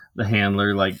then the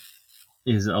handler like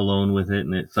is alone with it,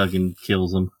 and it fucking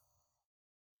kills them.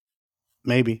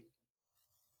 Maybe.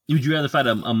 Would you rather fight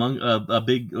a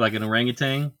big like an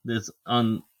orangutan that's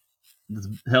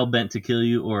hell bent to kill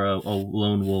you, or a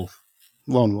lone wolf?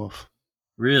 Lone wolf.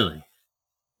 Really?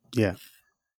 Yeah.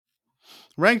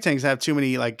 Orangutans have too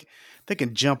many, like, they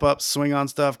can jump up, swing on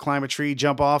stuff, climb a tree,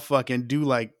 jump off, fucking do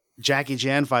like Jackie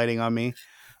Chan fighting on me.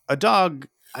 A dog,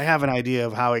 I have an idea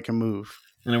of how it can move.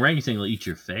 An orangutan will eat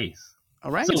your face.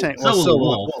 Orangutan, so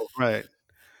will a wolf. Right.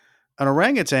 An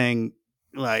orangutan,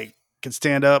 like, can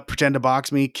stand up, pretend to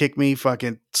box me, kick me,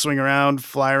 fucking swing around,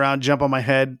 fly around, jump on my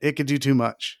head. It could do too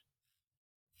much.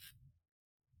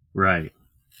 Right.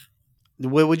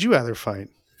 What would you rather fight?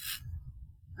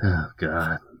 Oh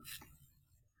God.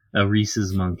 A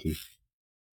Reese's monkey.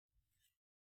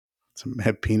 Some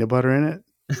have peanut butter in it?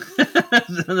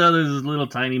 No, there's those little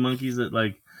tiny monkeys that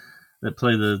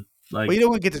play the like. Well, you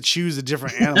don't get to choose a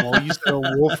different animal. You said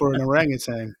a wolf or an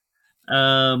orangutan.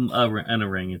 An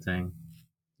orangutan.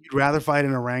 You'd rather fight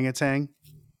an orangutan?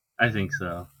 I think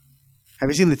so. Have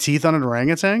you seen the teeth on an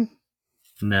orangutan?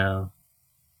 No.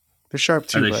 They're sharp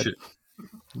too. Do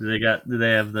they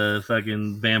have the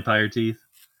fucking vampire teeth?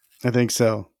 I think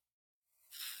so.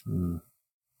 No,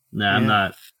 Yeah. I'm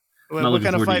not. I'm not What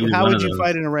looking kind of forward to fight? either How one would of you those.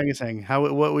 fight an orangutan?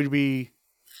 What would be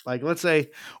like? Let's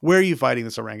say, where are you fighting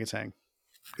this orangutan?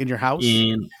 In your house?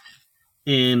 In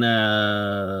in In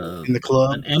the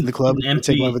club? an In the club? You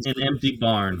take one of its an pictures? empty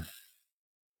barn.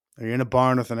 Or you're in a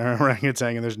barn with an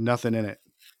orangutan and there's nothing in it,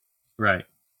 Right.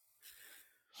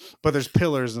 but there's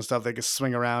pillars and stuff that can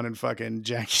swing around and fucking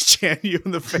Jackie Chan you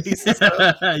in the face and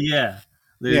stuff. Yeah.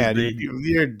 There's Yeah, dude, the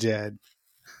you're dead.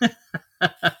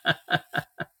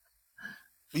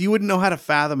 You wouldn't know how to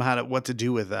fathom what to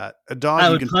do with that. A dog I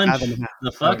you would can punch fathom the how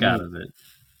to fuck out move.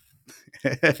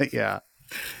 of it. Yeah.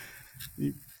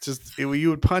 You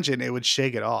would punch it and it would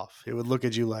shake it off. It would look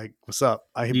at you like, "What's up?"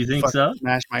 I Do you think fucking so?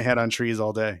 smash my head on trees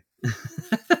all day. You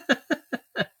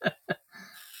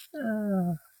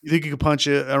think you could punch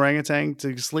a orangutan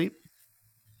to sleep?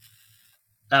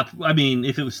 I mean,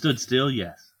 if it was stood still,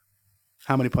 yes.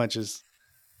 How many punches?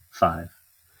 5.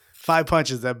 5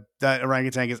 punches. That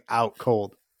orangutan is out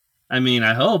cold. I mean,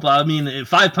 I hope. I mean, if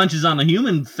 5 punches on a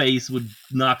human face would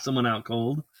knock someone out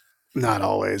cold. Not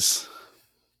always.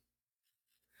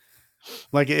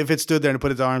 Like if it stood there and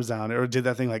put its arms down, or did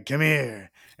that thing like "come here,"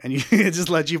 and it just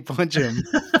let you punch him,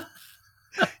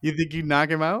 you think you'd knock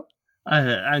him out?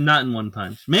 I'm not in one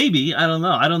punch. Maybe. I don't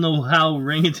know. I don't know how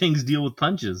orangutans deal with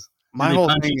punches. Do My they whole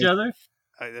punch thing each is, other?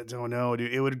 I don't know,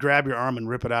 dude. It would grab your arm and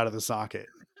rip it out of the socket.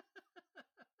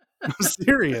 I'm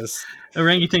serious.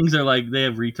 Orangutans are like, they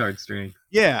have retard strength.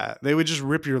 Yeah, they would just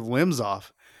rip your limbs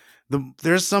off.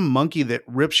 There's some monkey that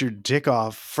rips your dick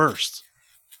off first.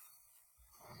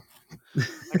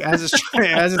 Like as it's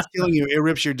killing you, it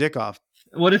rips your dick off.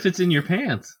 What if it's in your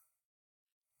pants?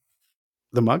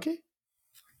 The monkey?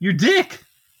 Your dick.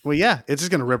 Well, yeah, it's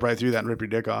just gonna rip right through that and rip your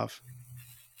dick off.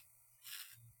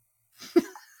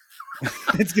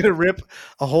 It's gonna rip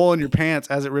a hole in your pants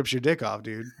as it rips your dick off,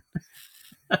 dude.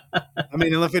 I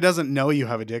mean, if it doesn't know you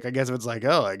have a dick, I guess if it's like,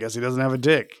 oh, I guess he doesn't have a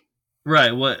dick.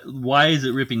 Right. Why is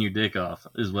it ripping your dick off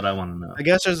is what I want to know. I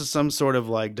guess there's some sort of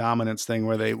like dominance thing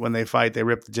where when they fight, they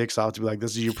rip the dicks off to be like,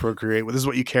 this is you procreate. This is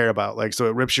what you care about. Like, so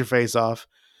it rips your face off.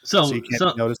 So you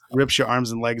can't notice. It rips your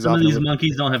arms and legs off. Some of these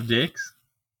monkeys don't have dicks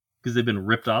because they've been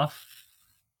ripped off.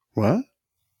 What?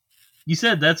 You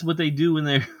said that's what they do when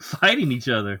they're fighting each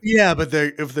other. Yeah, but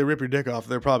if they rip your dick off,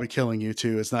 they're probably killing you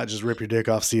too. It's not just rip your dick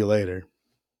off, see you later.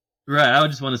 Right. I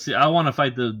just want to see. I want to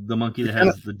fight the monkey that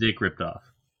has the dick ripped off.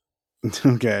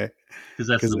 Okay. Because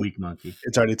that's the weak monkey.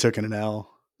 It's already taken an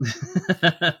L.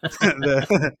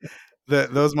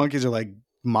 Those monkeys are like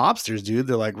mobsters, dude.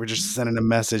 They're like, we're just sending a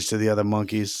message to the other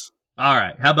monkeys. All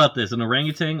right. How about this? An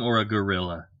orangutan or a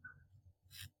gorilla?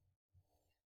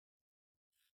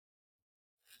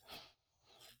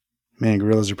 Man,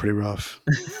 gorillas are pretty rough.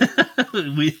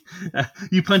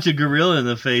 You punch a gorilla in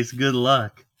the face, good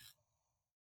luck.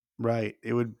 Right.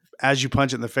 It would, as you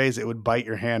punch it in the face, it would bite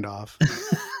your hand off.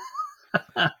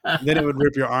 Then it would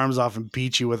rip your arms off and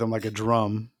beat you with them like a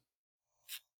drum.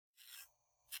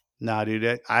 Nah,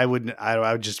 dude, I would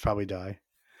just probably die.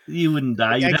 You wouldn't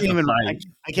die. You'd have to fight.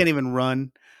 I can't even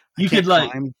run. You could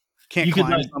climb. Can't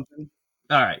climb something.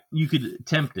 All right, you could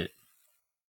tempt it.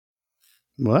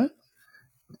 What?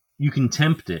 You can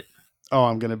tempt it. Oh,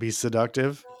 I'm gonna be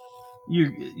seductive.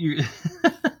 You're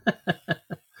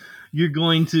you're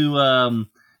going to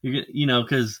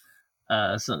because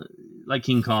so, like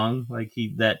King Kong, like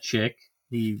that chick,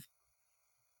 he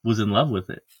was in love with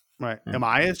it. Right. Am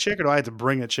I a chick or do I have to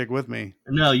bring a chick with me?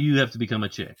 No, you have to become a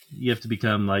chick. You have to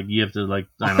become I don't know.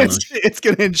 It's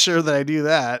going to ensure that I do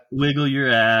that. Wiggle your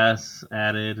ass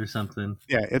at it or something.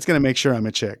 Yeah, it's going to make sure I'm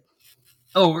a chick.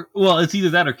 Oh, well, it's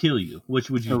either that or kill you. Which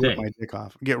would you take? Rip my dick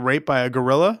off. Get raped by a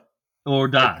gorilla? Or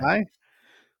die?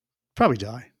 Probably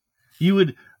die. You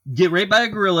would get raped by a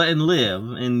gorilla and live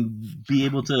and be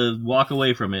able to walk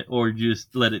away from it, or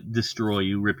just let it destroy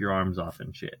you, rip your arms off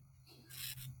and shit.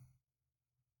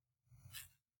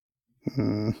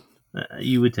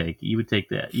 You would take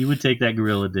that. You would take that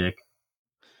gorilla dick.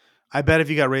 I bet if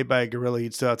you got raped by a gorilla,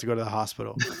 you'd still have to go to the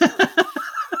hospital.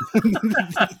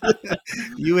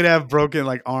 You would have broken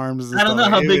like arms. I don't know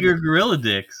how big are gorilla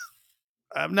dicks.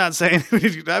 I'm not saying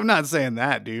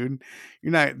that, dude.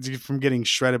 You're not from getting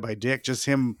shredded by dick. Just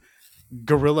him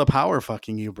gorilla power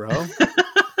fucking you, bro.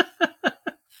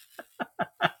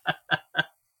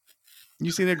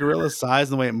 You seen a gorilla's size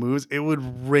and the way it moves? It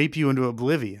would rape you into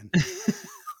oblivion.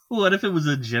 What if it was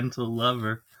a gentle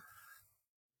lover?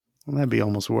 Well, that'd be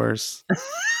almost worse.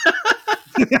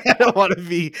 I don't want to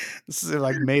be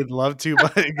like made love to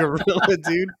by a gorilla,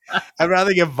 dude. I'd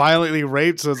rather get violently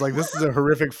raped. So it's like, this is a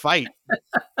horrific fight.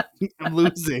 I'm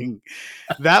losing.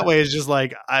 That way it's just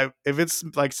like, if it's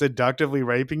like seductively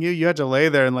raping you, you have to lay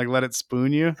there and like let it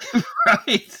spoon you.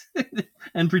 Right.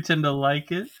 And pretend to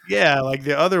like it. Yeah, like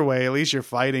the other way, at least you're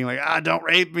fighting like, don't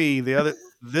rape me.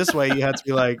 This way you have to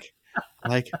be like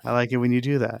I like it when you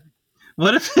do that.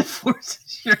 What if it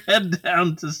forces your head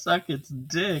down to suck its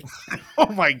dick?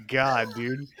 Oh my god,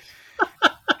 dude.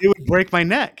 It would break my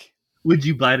neck. Would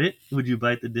you bite it? Would you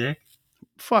bite the dick?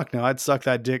 Fuck no, I'd suck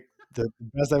that dick the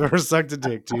best I've ever sucked a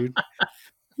dick, dude. I'm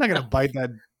not gonna bite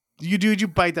that. You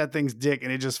bite that thing's dick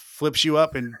and it just flips you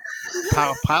up and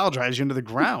pile drives you into the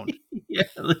ground. Yeah,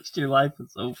 at least your life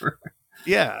is over.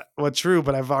 Yeah, well, true,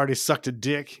 but I've already sucked a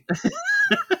dick.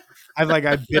 I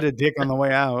bit a dick on the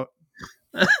way out.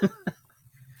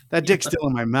 That dick's still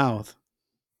in my mouth.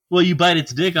 Well, you bite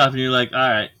its dick off and you're like, all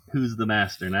right, who's the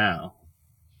master now?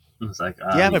 And it's like,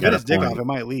 Yeah, if I bit its dick off, it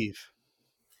might leave.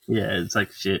 Yeah, it's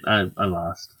like, shit, I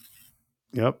lost.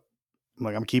 Yep.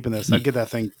 I'm keeping this. I'd get that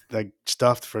thing like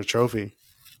stuffed for a trophy.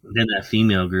 Then that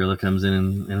female gorilla comes in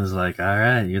and is like, all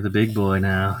right, you're the big boy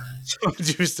now. So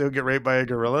do you still get raped by a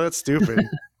gorilla? That's stupid.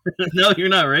 No, you're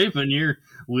not raping. You're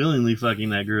willingly fucking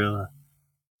that gorilla.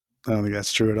 I don't think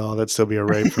that's true at all. That'd still be a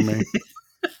rape for me.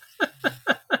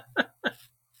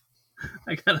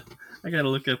 I gotta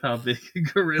look up how big a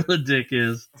gorilla dick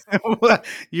is.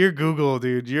 Your Google,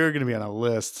 dude. You're gonna be on a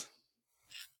list.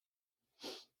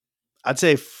 I'd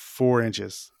say 4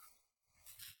 inches.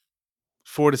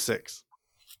 4 to 6.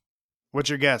 What's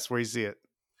your guess? Where you see it?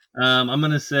 I'm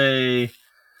gonna say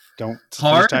Don't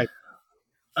hard. Type.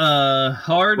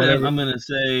 Hard. Whatever. I'm gonna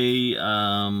say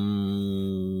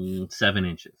 7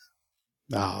 inches.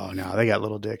 Oh no, they got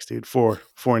little dicks, dude.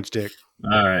 4-inch dick.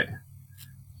 All right.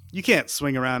 You can't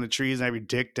swing around in trees and have your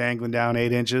dick dangling down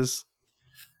 8 inches.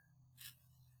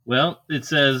 Well, it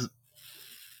says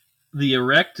the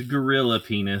erect gorilla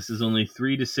penis is only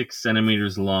 3 to 6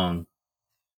 centimeters long,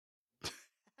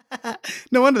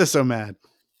 No wonder they're so mad.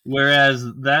 whereas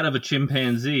that of a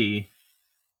chimpanzee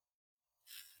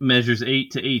measures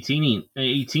 8 to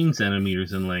 18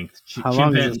 centimeters in length. How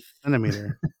long is a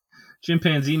centimeter?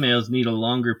 Chimpanzee males need a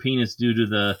longer penis due to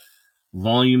the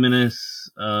voluminous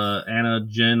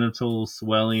anogenital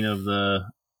swelling of the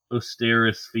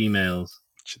osterus females.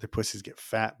 Shit, their pussies get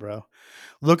fat, bro.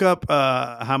 Look up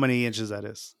how many inches that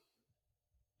is.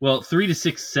 Well, 3 to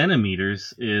 6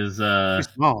 centimeters is Pretty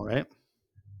small, right?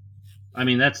 I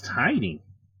mean, that's tiny.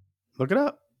 Look it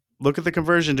up. Look at the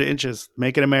conversion to inches.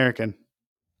 Make it American.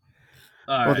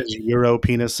 All What right. is Euro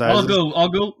penis size? I'll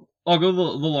go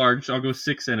the large. I'll go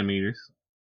 6 centimeters.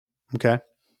 Okay.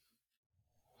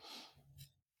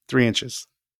 3 inches.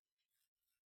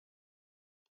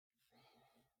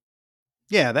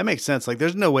 Yeah, that makes sense. Like,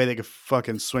 there's no way they could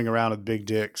fucking swing around with big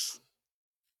dicks.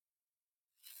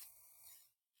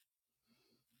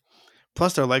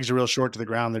 Plus, their legs are real short to the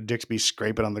ground. Their dicks be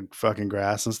scraping on the fucking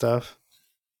grass and stuff.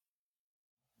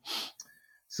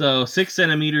 So 6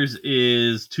 centimeters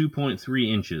is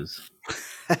 2.3 inches.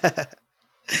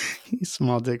 You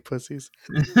small dick pussies.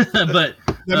 But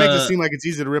That makes it seem like it's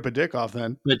easy to rip a dick off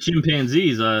then. But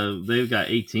chimpanzees, they've got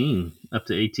up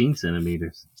to 18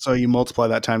 centimeters. So you multiply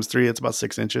that times 3, it's about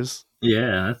 6 inches.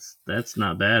 Yeah, that's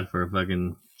not bad for a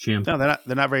fucking chimp. No,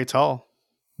 they're not very tall.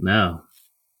 No.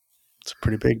 It's a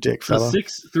pretty big dick, So fella.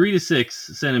 3 to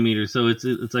 6 centimeters. So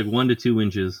it's like 1 to 2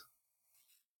 inches.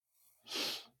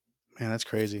 Man, that's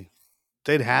crazy.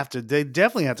 They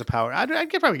definitely have to power. I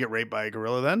could probably get raped by a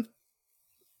gorilla then.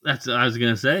 That's what I was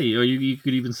gonna say. Or you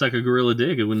could even suck a gorilla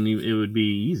dick. It would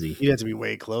be easy. You'd have to be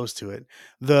way close to it.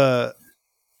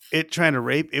 Trying to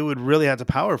rape, it would really have to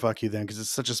power fuck you then because it's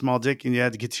such a small dick and you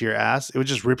had to get to your ass. It would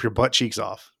just rip your butt cheeks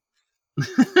off.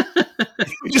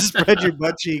 You just spread your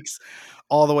butt cheeks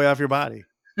all the way off your body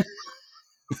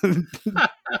to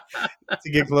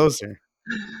get closer.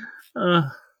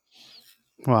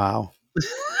 Wow.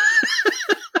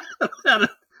 How did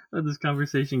this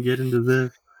conversation get into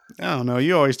this? I don't know.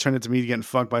 You always turn it to me getting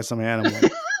fucked by some animal.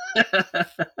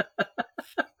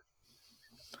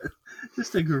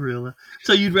 Just a gorilla.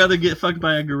 So you'd rather get fucked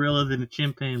by a gorilla than a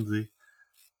chimpanzee?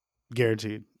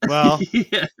 Guaranteed. Well,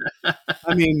 Yeah.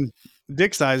 I mean,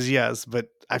 dick size, yes, but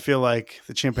I feel like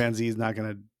the chimpanzee is not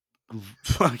going to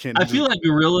fucking. I feel like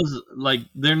gorillas, like,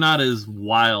 they're not as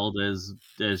wild as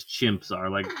chimps are.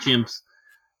 Like chimps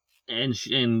and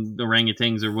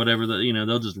orangutans or whatever,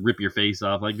 they'll just rip your face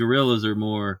off. Like gorillas are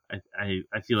more.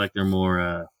 I feel like they're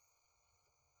more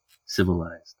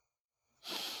civilized.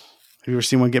 Have you ever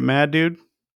seen one get mad, dude?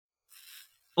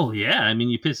 Oh yeah, I mean,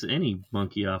 you piss any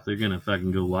monkey off, they're gonna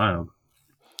fucking go wild.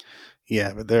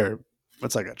 Yeah, but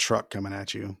it's like a truck coming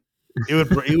at you.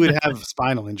 It would have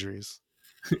spinal injuries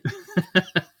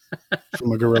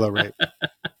from a gorilla rape.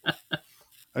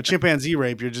 A chimpanzee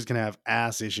rape, you're just gonna have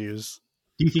ass issues.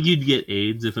 Do you think you'd get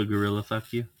AIDS if a gorilla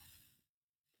fucked you?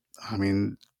 I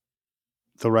mean,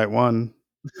 the right one.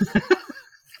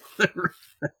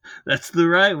 That's the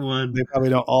right one. They probably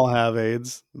don't all have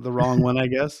AIDS. The wrong one, I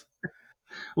guess.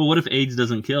 Well, what if AIDS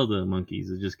doesn't kill the monkeys?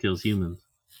 It just kills humans.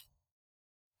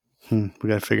 We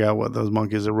got to figure out what those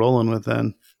monkeys are rolling with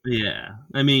then. Yeah,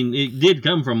 I mean, it did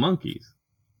come from monkeys.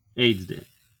 AIDS did.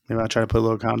 Maybe I'll try to put a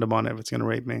little condom on it if it's gonna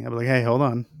rape me. I'll be like, hey, hold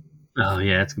on. Oh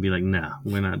yeah, it's gonna be like, no,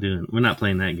 we're not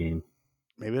playing that game.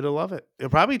 Maybe it'll love it. It'll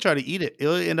probably try to eat it.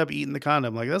 It'll end up eating the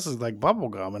condom. Like, this is like bubble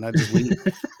gum, and I just leave.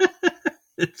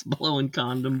 It's blowing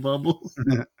condom bubbles.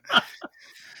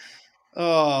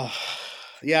 Oh,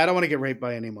 yeah. I don't want to get raped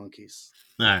by any monkeys.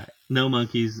 All right, no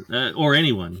monkeys or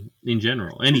anyone in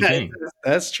general, anything.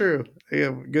 That's true.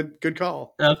 Yeah, good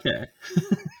call. Okay.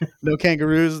 No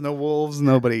kangaroos, no wolves,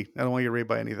 nobody. I don't want to get raped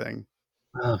by anything.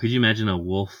 Oh, could you imagine a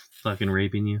wolf fucking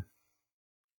raping you?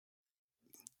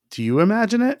 Do you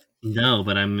imagine it? No,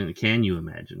 but can you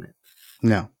imagine it?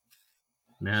 No.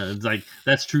 No, it's like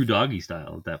that's true doggy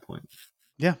style at that point.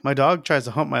 Yeah, my dog tries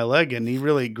to hump my leg and he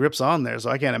really grips on there,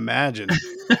 so I can't imagine.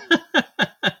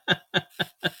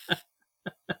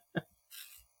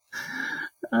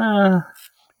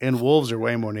 And wolves are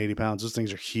way more than 80 pounds. Those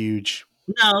things are huge.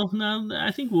 No,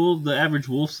 I think the average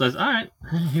wolf says, all right,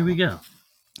 here we go.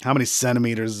 How many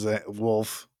centimeters is that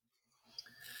wolf?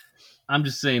 I'm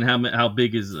just saying how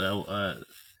big is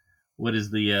what is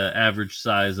the average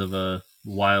size of a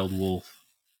wild wolf?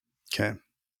 Okay.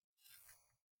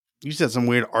 You said some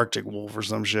weird Arctic wolf or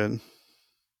some shit.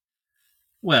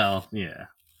 Well, yeah.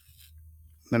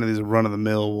 None of these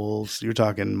run-of-the-mill wolves. You're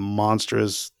talking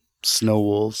monstrous snow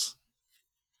wolves.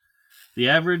 The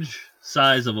average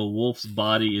size of a wolf's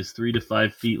body is 3 to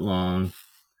 5 feet long,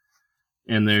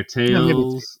 and their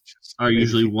tails are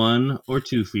usually 1 or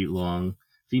 2 feet long.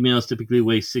 Females typically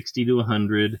weigh 60 to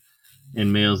 100,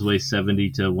 and males weigh 70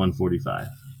 to 145.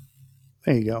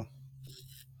 There you go.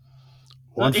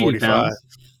 145.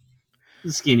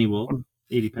 The skinny wolf.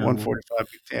 80 pound 145. Wolf.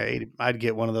 Yeah, 80. I'd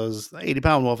get one of those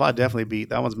 80-pound wolf. I'd definitely beat.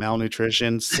 That one's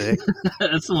malnutrition, sick.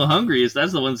 That's the hungriest.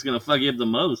 That's the one that's going to fuck you up the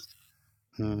most.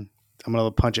 I'm going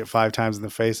to punch it 5 times in the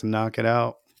face and knock it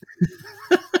out.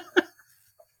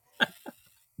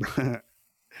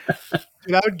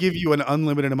 Dude, I would give you an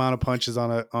unlimited amount of punches on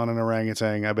an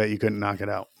orangutan. I bet you couldn't knock it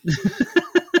out.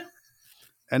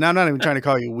 And I'm not even trying to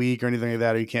call you weak or anything like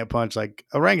that, or you can't punch. Like,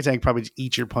 orangutan probably just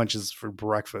eat your punches for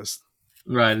breakfast.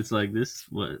 Right. It's like this.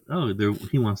 What? Oh,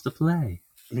 he wants to play.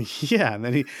 Yeah. And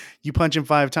then you punch him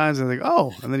 5 times and like,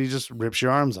 oh, and then he just rips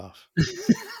your arms off.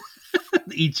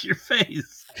 Eats your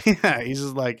face. Yeah. He's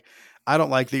just like, I don't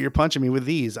like that you're punching me with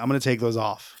these. I'm going to take those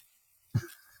off.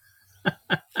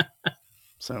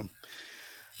 So,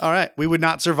 all right. We would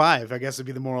not survive, I guess would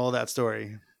be the moral of that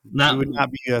story. It would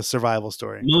not be a survival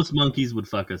story. Most monkeys would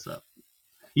fuck us up.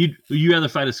 You rather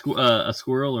fight a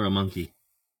squirrel or a monkey?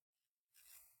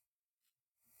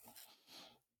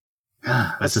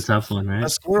 That's a tough one, right? A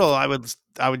squirrel, I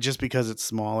would just because it's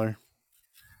smaller.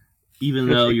 Even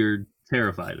though you're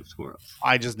terrified of squirrels.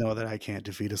 I just know that I can't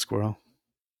defeat a squirrel.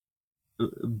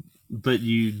 But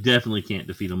you definitely can't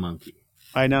defeat a monkey.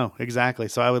 I know, exactly.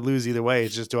 So I would lose either way.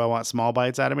 It's just, do I want small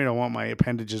bites out of me, or do I want my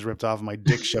appendages ripped off and my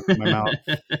dick shoved in my mouth?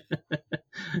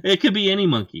 It could be any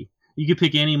monkey. You could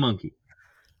pick any monkey.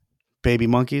 Baby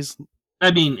monkeys?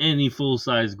 I mean, any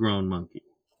full-size grown monkey.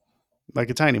 Like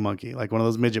a tiny monkey, like one of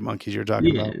those midget monkeys you're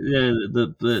talking about. Yeah,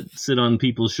 that sit on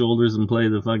people's shoulders and play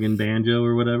the fucking banjo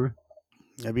or whatever.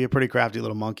 That'd be a pretty crafty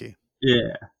little monkey.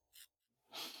 Yeah.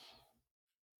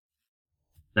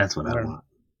 That's what I want.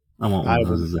 I want one of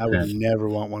those as a pet. I would never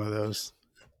want one of those.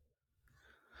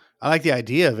 I like the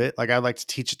idea of it. Like, I'd like to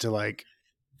teach it to like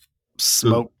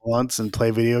smoke blunts and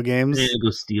play video games. Yeah, go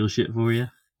steal shit for you.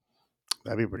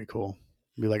 That'd be pretty cool.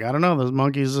 Be like, I don't know, those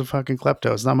monkeys are fucking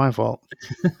klepto. It's not my fault.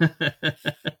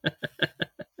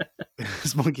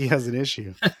 This monkey has an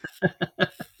issue.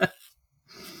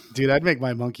 Dude, I'd make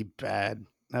my monkey bad.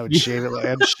 I would shave it.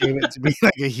 I'd shave it to be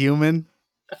like a human.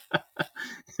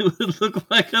 It would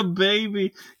look like a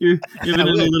baby. You're giving it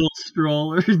a little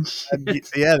stroller and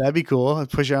shit. That'd be cool. I'd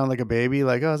push it on like a baby.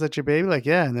 Like, oh, is that your baby? Like,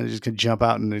 yeah. And then it just could jump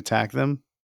out and attack them.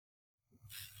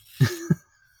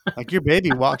 Like, your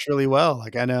baby walks really well.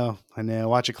 Like, I know.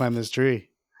 Watch it climb this tree.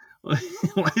 Why is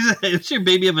that? It's your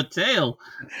baby have a tail.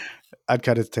 I'd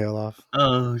cut its tail off.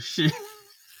 Oh, shit.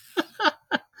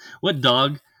 What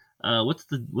dog What's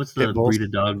the Pit bulls. breed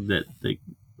of dog that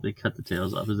they cut the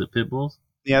tails off? Is it pit bulls?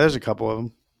 Yeah, there's a couple of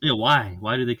them. Yeah. Why?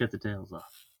 Why do they cut the tails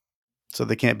off? So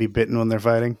they can't be bitten when they're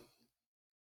fighting.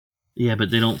 Yeah,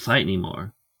 but they don't fight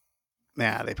anymore.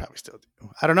 Nah, they probably still do.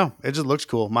 I don't know. It just looks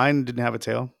cool. Mine didn't have a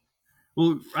tail.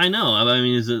 Well, I know. I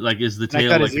mean, is the And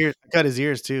tail I like cut his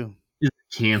ears too. is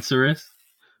it cancerous?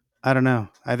 I don't know.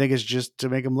 I think it's just to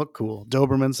make them look cool.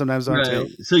 Doberman sometimes on tail.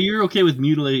 Right. So you're okay with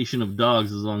mutilation of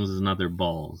dogs as long as it's not their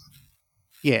balls.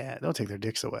 Yeah, don't take their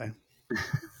dicks away.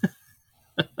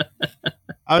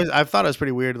 I thought it was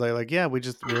pretty weird. Like yeah, we'll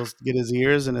get his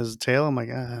ears and his tail. I'm like,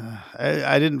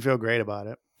 I didn't feel great about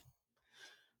it.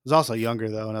 I was also younger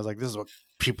though, and I was like, this is what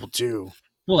people do.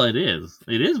 Well, it is.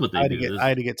 It is what they do. I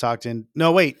had to get talked in.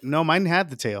 No, wait, no, mine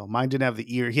had the tail. Mine didn't have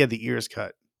the ear. He had the ears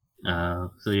cut. So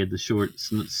he had the short,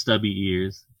 stubby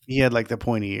ears. He had like the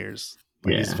pointy ears.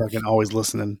 Like he's fucking always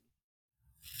listening.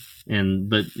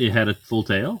 But it had a full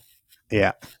tail.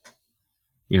 Yeah.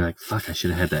 You're like, fuck, I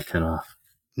should have had that cut off.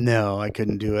 No, I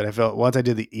couldn't do it. I felt once I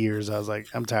did the ears, I was like,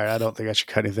 I'm tired. I don't think I should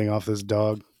cut anything off this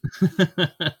dog.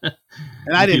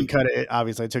 And I didn't cut it.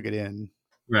 Obviously, I took it in.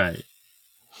 Right.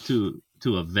 To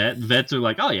a vet. Vets are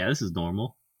like, oh yeah, this is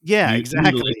normal. Yeah,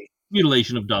 exactly.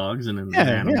 Mutilation of dogs and an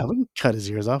animal. Yeah, we can cut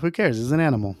his ears off. Who cares? He's an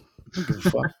animal. Who gives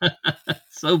a fuck?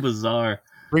 So bizarre.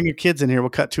 Bring your kids in here. We'll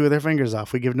cut 2 of their fingers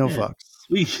off. We give no fucks.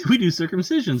 We do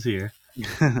circumcisions here.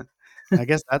 I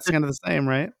guess that's kind of the same,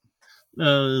 right?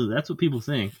 That's what people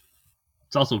think.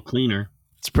 It's also cleaner.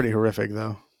 It's pretty horrific,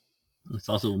 though. It's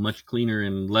also much cleaner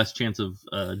and less chance of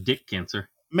dick cancer.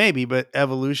 Maybe, but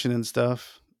evolution and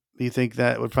stuff. Do you think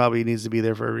that would probably needs to be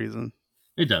there for a reason?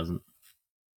 It doesn't.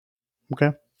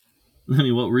 Okay. I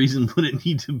mean, what reason would it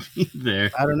need to be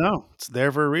there? I don't know. It's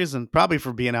there for a reason. Probably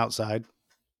for being outside.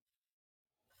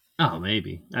 Oh,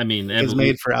 maybe. I mean, it's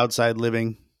made for outside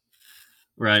living.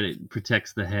 Right. It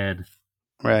protects the head.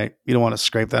 Right. You don't want to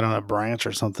scrape that on a branch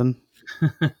or something.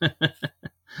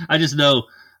 I just know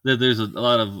that there's a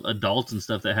lot of adults and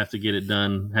stuff that have to get it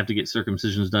done, have to get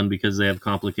circumcisions done because they have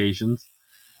complications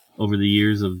over the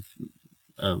years of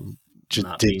just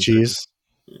dick cheese.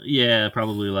 Yeah,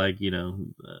 probably like,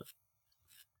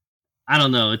 I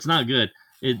don't know. It's not good.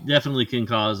 It definitely can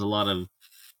cause a lot of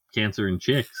cancer in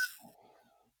chicks.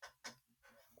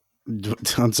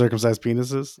 Uncircumcised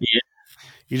penises? Yeah.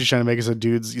 You're just trying to make us a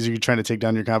dudes. You're trying to take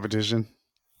down your competition.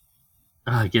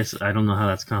 I guess I don't know how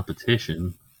that's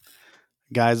competition.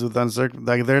 Guys with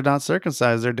they're not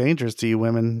circumcised. They're dangerous to you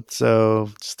women. So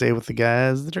stay with the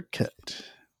guys that are cut.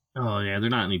 Oh yeah, they're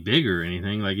not any bigger or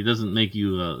anything. Like it doesn't make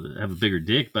you have a bigger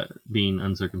dick, but being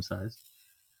uncircumcised.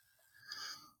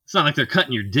 It's not like they're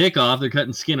cutting your dick off. They're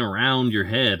cutting skin around your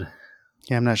head.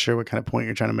 Yeah, I'm not sure what kind of point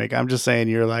you're trying to make. I'm just saying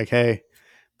you're like, hey,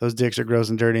 those dicks are gross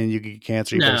and dirty and you get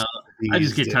cancer. No, I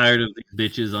just get tired of these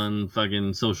bitches on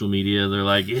fucking social media. They're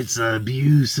like, it's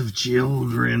abuse of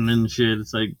children and shit.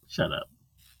 It's like, shut up.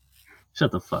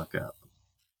 Shut the fuck up.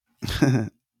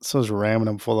 So is ramming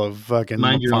them full of fucking...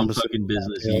 Mind your own fucking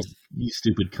business, you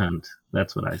stupid cunt.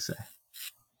 That's what I say.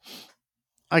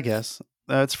 I guess.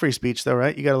 It's free speech though,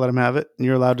 right? You got to let them have it. And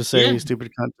you're allowed to say you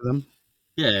stupid cunt to them.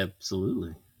 Yeah,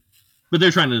 absolutely. But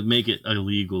they're trying to make it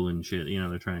illegal and shit.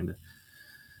 They're trying to...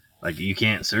 Like, you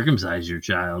can't circumcise your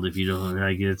child if you don't...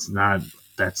 Like, that's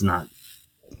not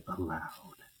allowed.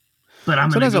 But I'm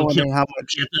going to go kill how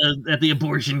much at the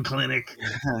abortion clinic.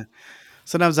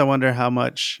 Sometimes I wonder how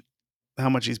much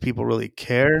these people really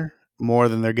care more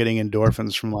than they're getting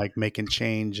endorphins from like making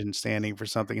change and standing for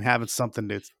something and having something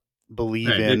to believe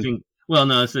in.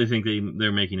 They think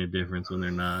they're making a difference when they're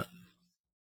not.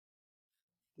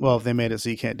 Well, if they made it so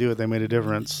you can't do it, they made a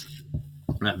difference.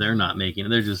 No, they're not making it.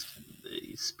 They're just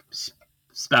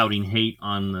spouting hate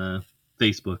on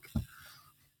Facebook.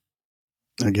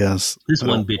 I guess this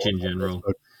one bitch in general.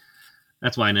 Facebook.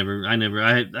 That's why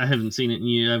I haven't seen it in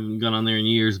years. I haven't gone on there in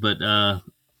years, but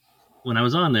when I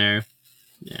was on there,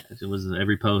 yeah, it was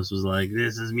every post was like,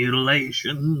 "This is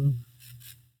mutilation."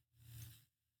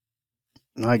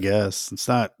 I guess it's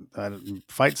not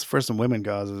fights for some women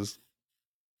causes.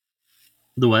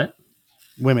 The what?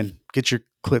 Women, get your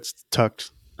clits tucked.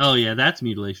 Oh yeah, that's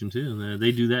mutilation too.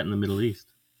 They do that in the Middle East.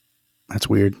 That's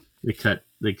weird. They cut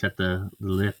the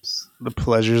lips. The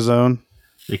pleasure zone.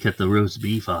 They cut the roast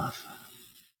beef off.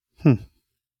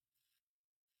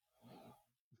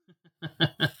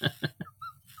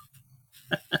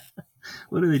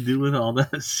 What do they do with all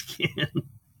that skin?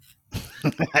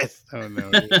 I don't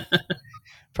know.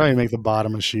 Probably make the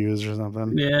bottom of shoes or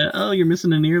something. Yeah. Oh, you're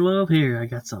missing an earlobe? Here, I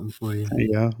got something for you. There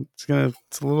you go.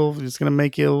 It's gonna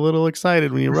make you a little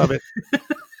excited when you rub it.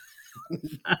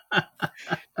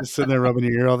 Just sitting there rubbing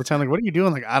your ear all the time. Like, what are you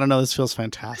doing? Like, I don't know. This feels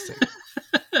fantastic.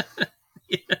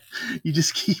 Yeah. You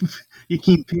just keep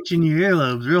pinching your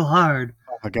earlobes real hard.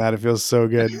 Oh my God, it feels so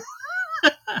good.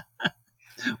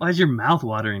 Why is your mouth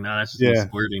watering? No, that's just me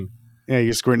squirting. Yeah,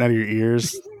 you're squirting out of your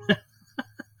ears.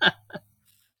 All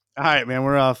right, man,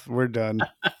 we're off. We're done.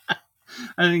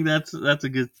 I think that's a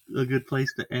good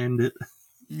place to end it.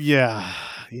 Yeah.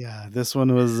 This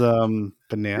one was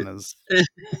bananas.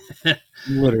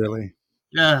 Literally.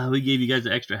 We gave you guys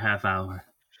an extra half hour.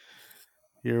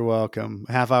 You're welcome.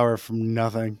 Half hour from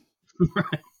nothing.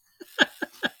 Right.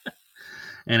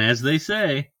 And as they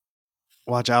say,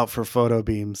 watch out for photo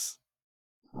beams.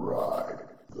 Right.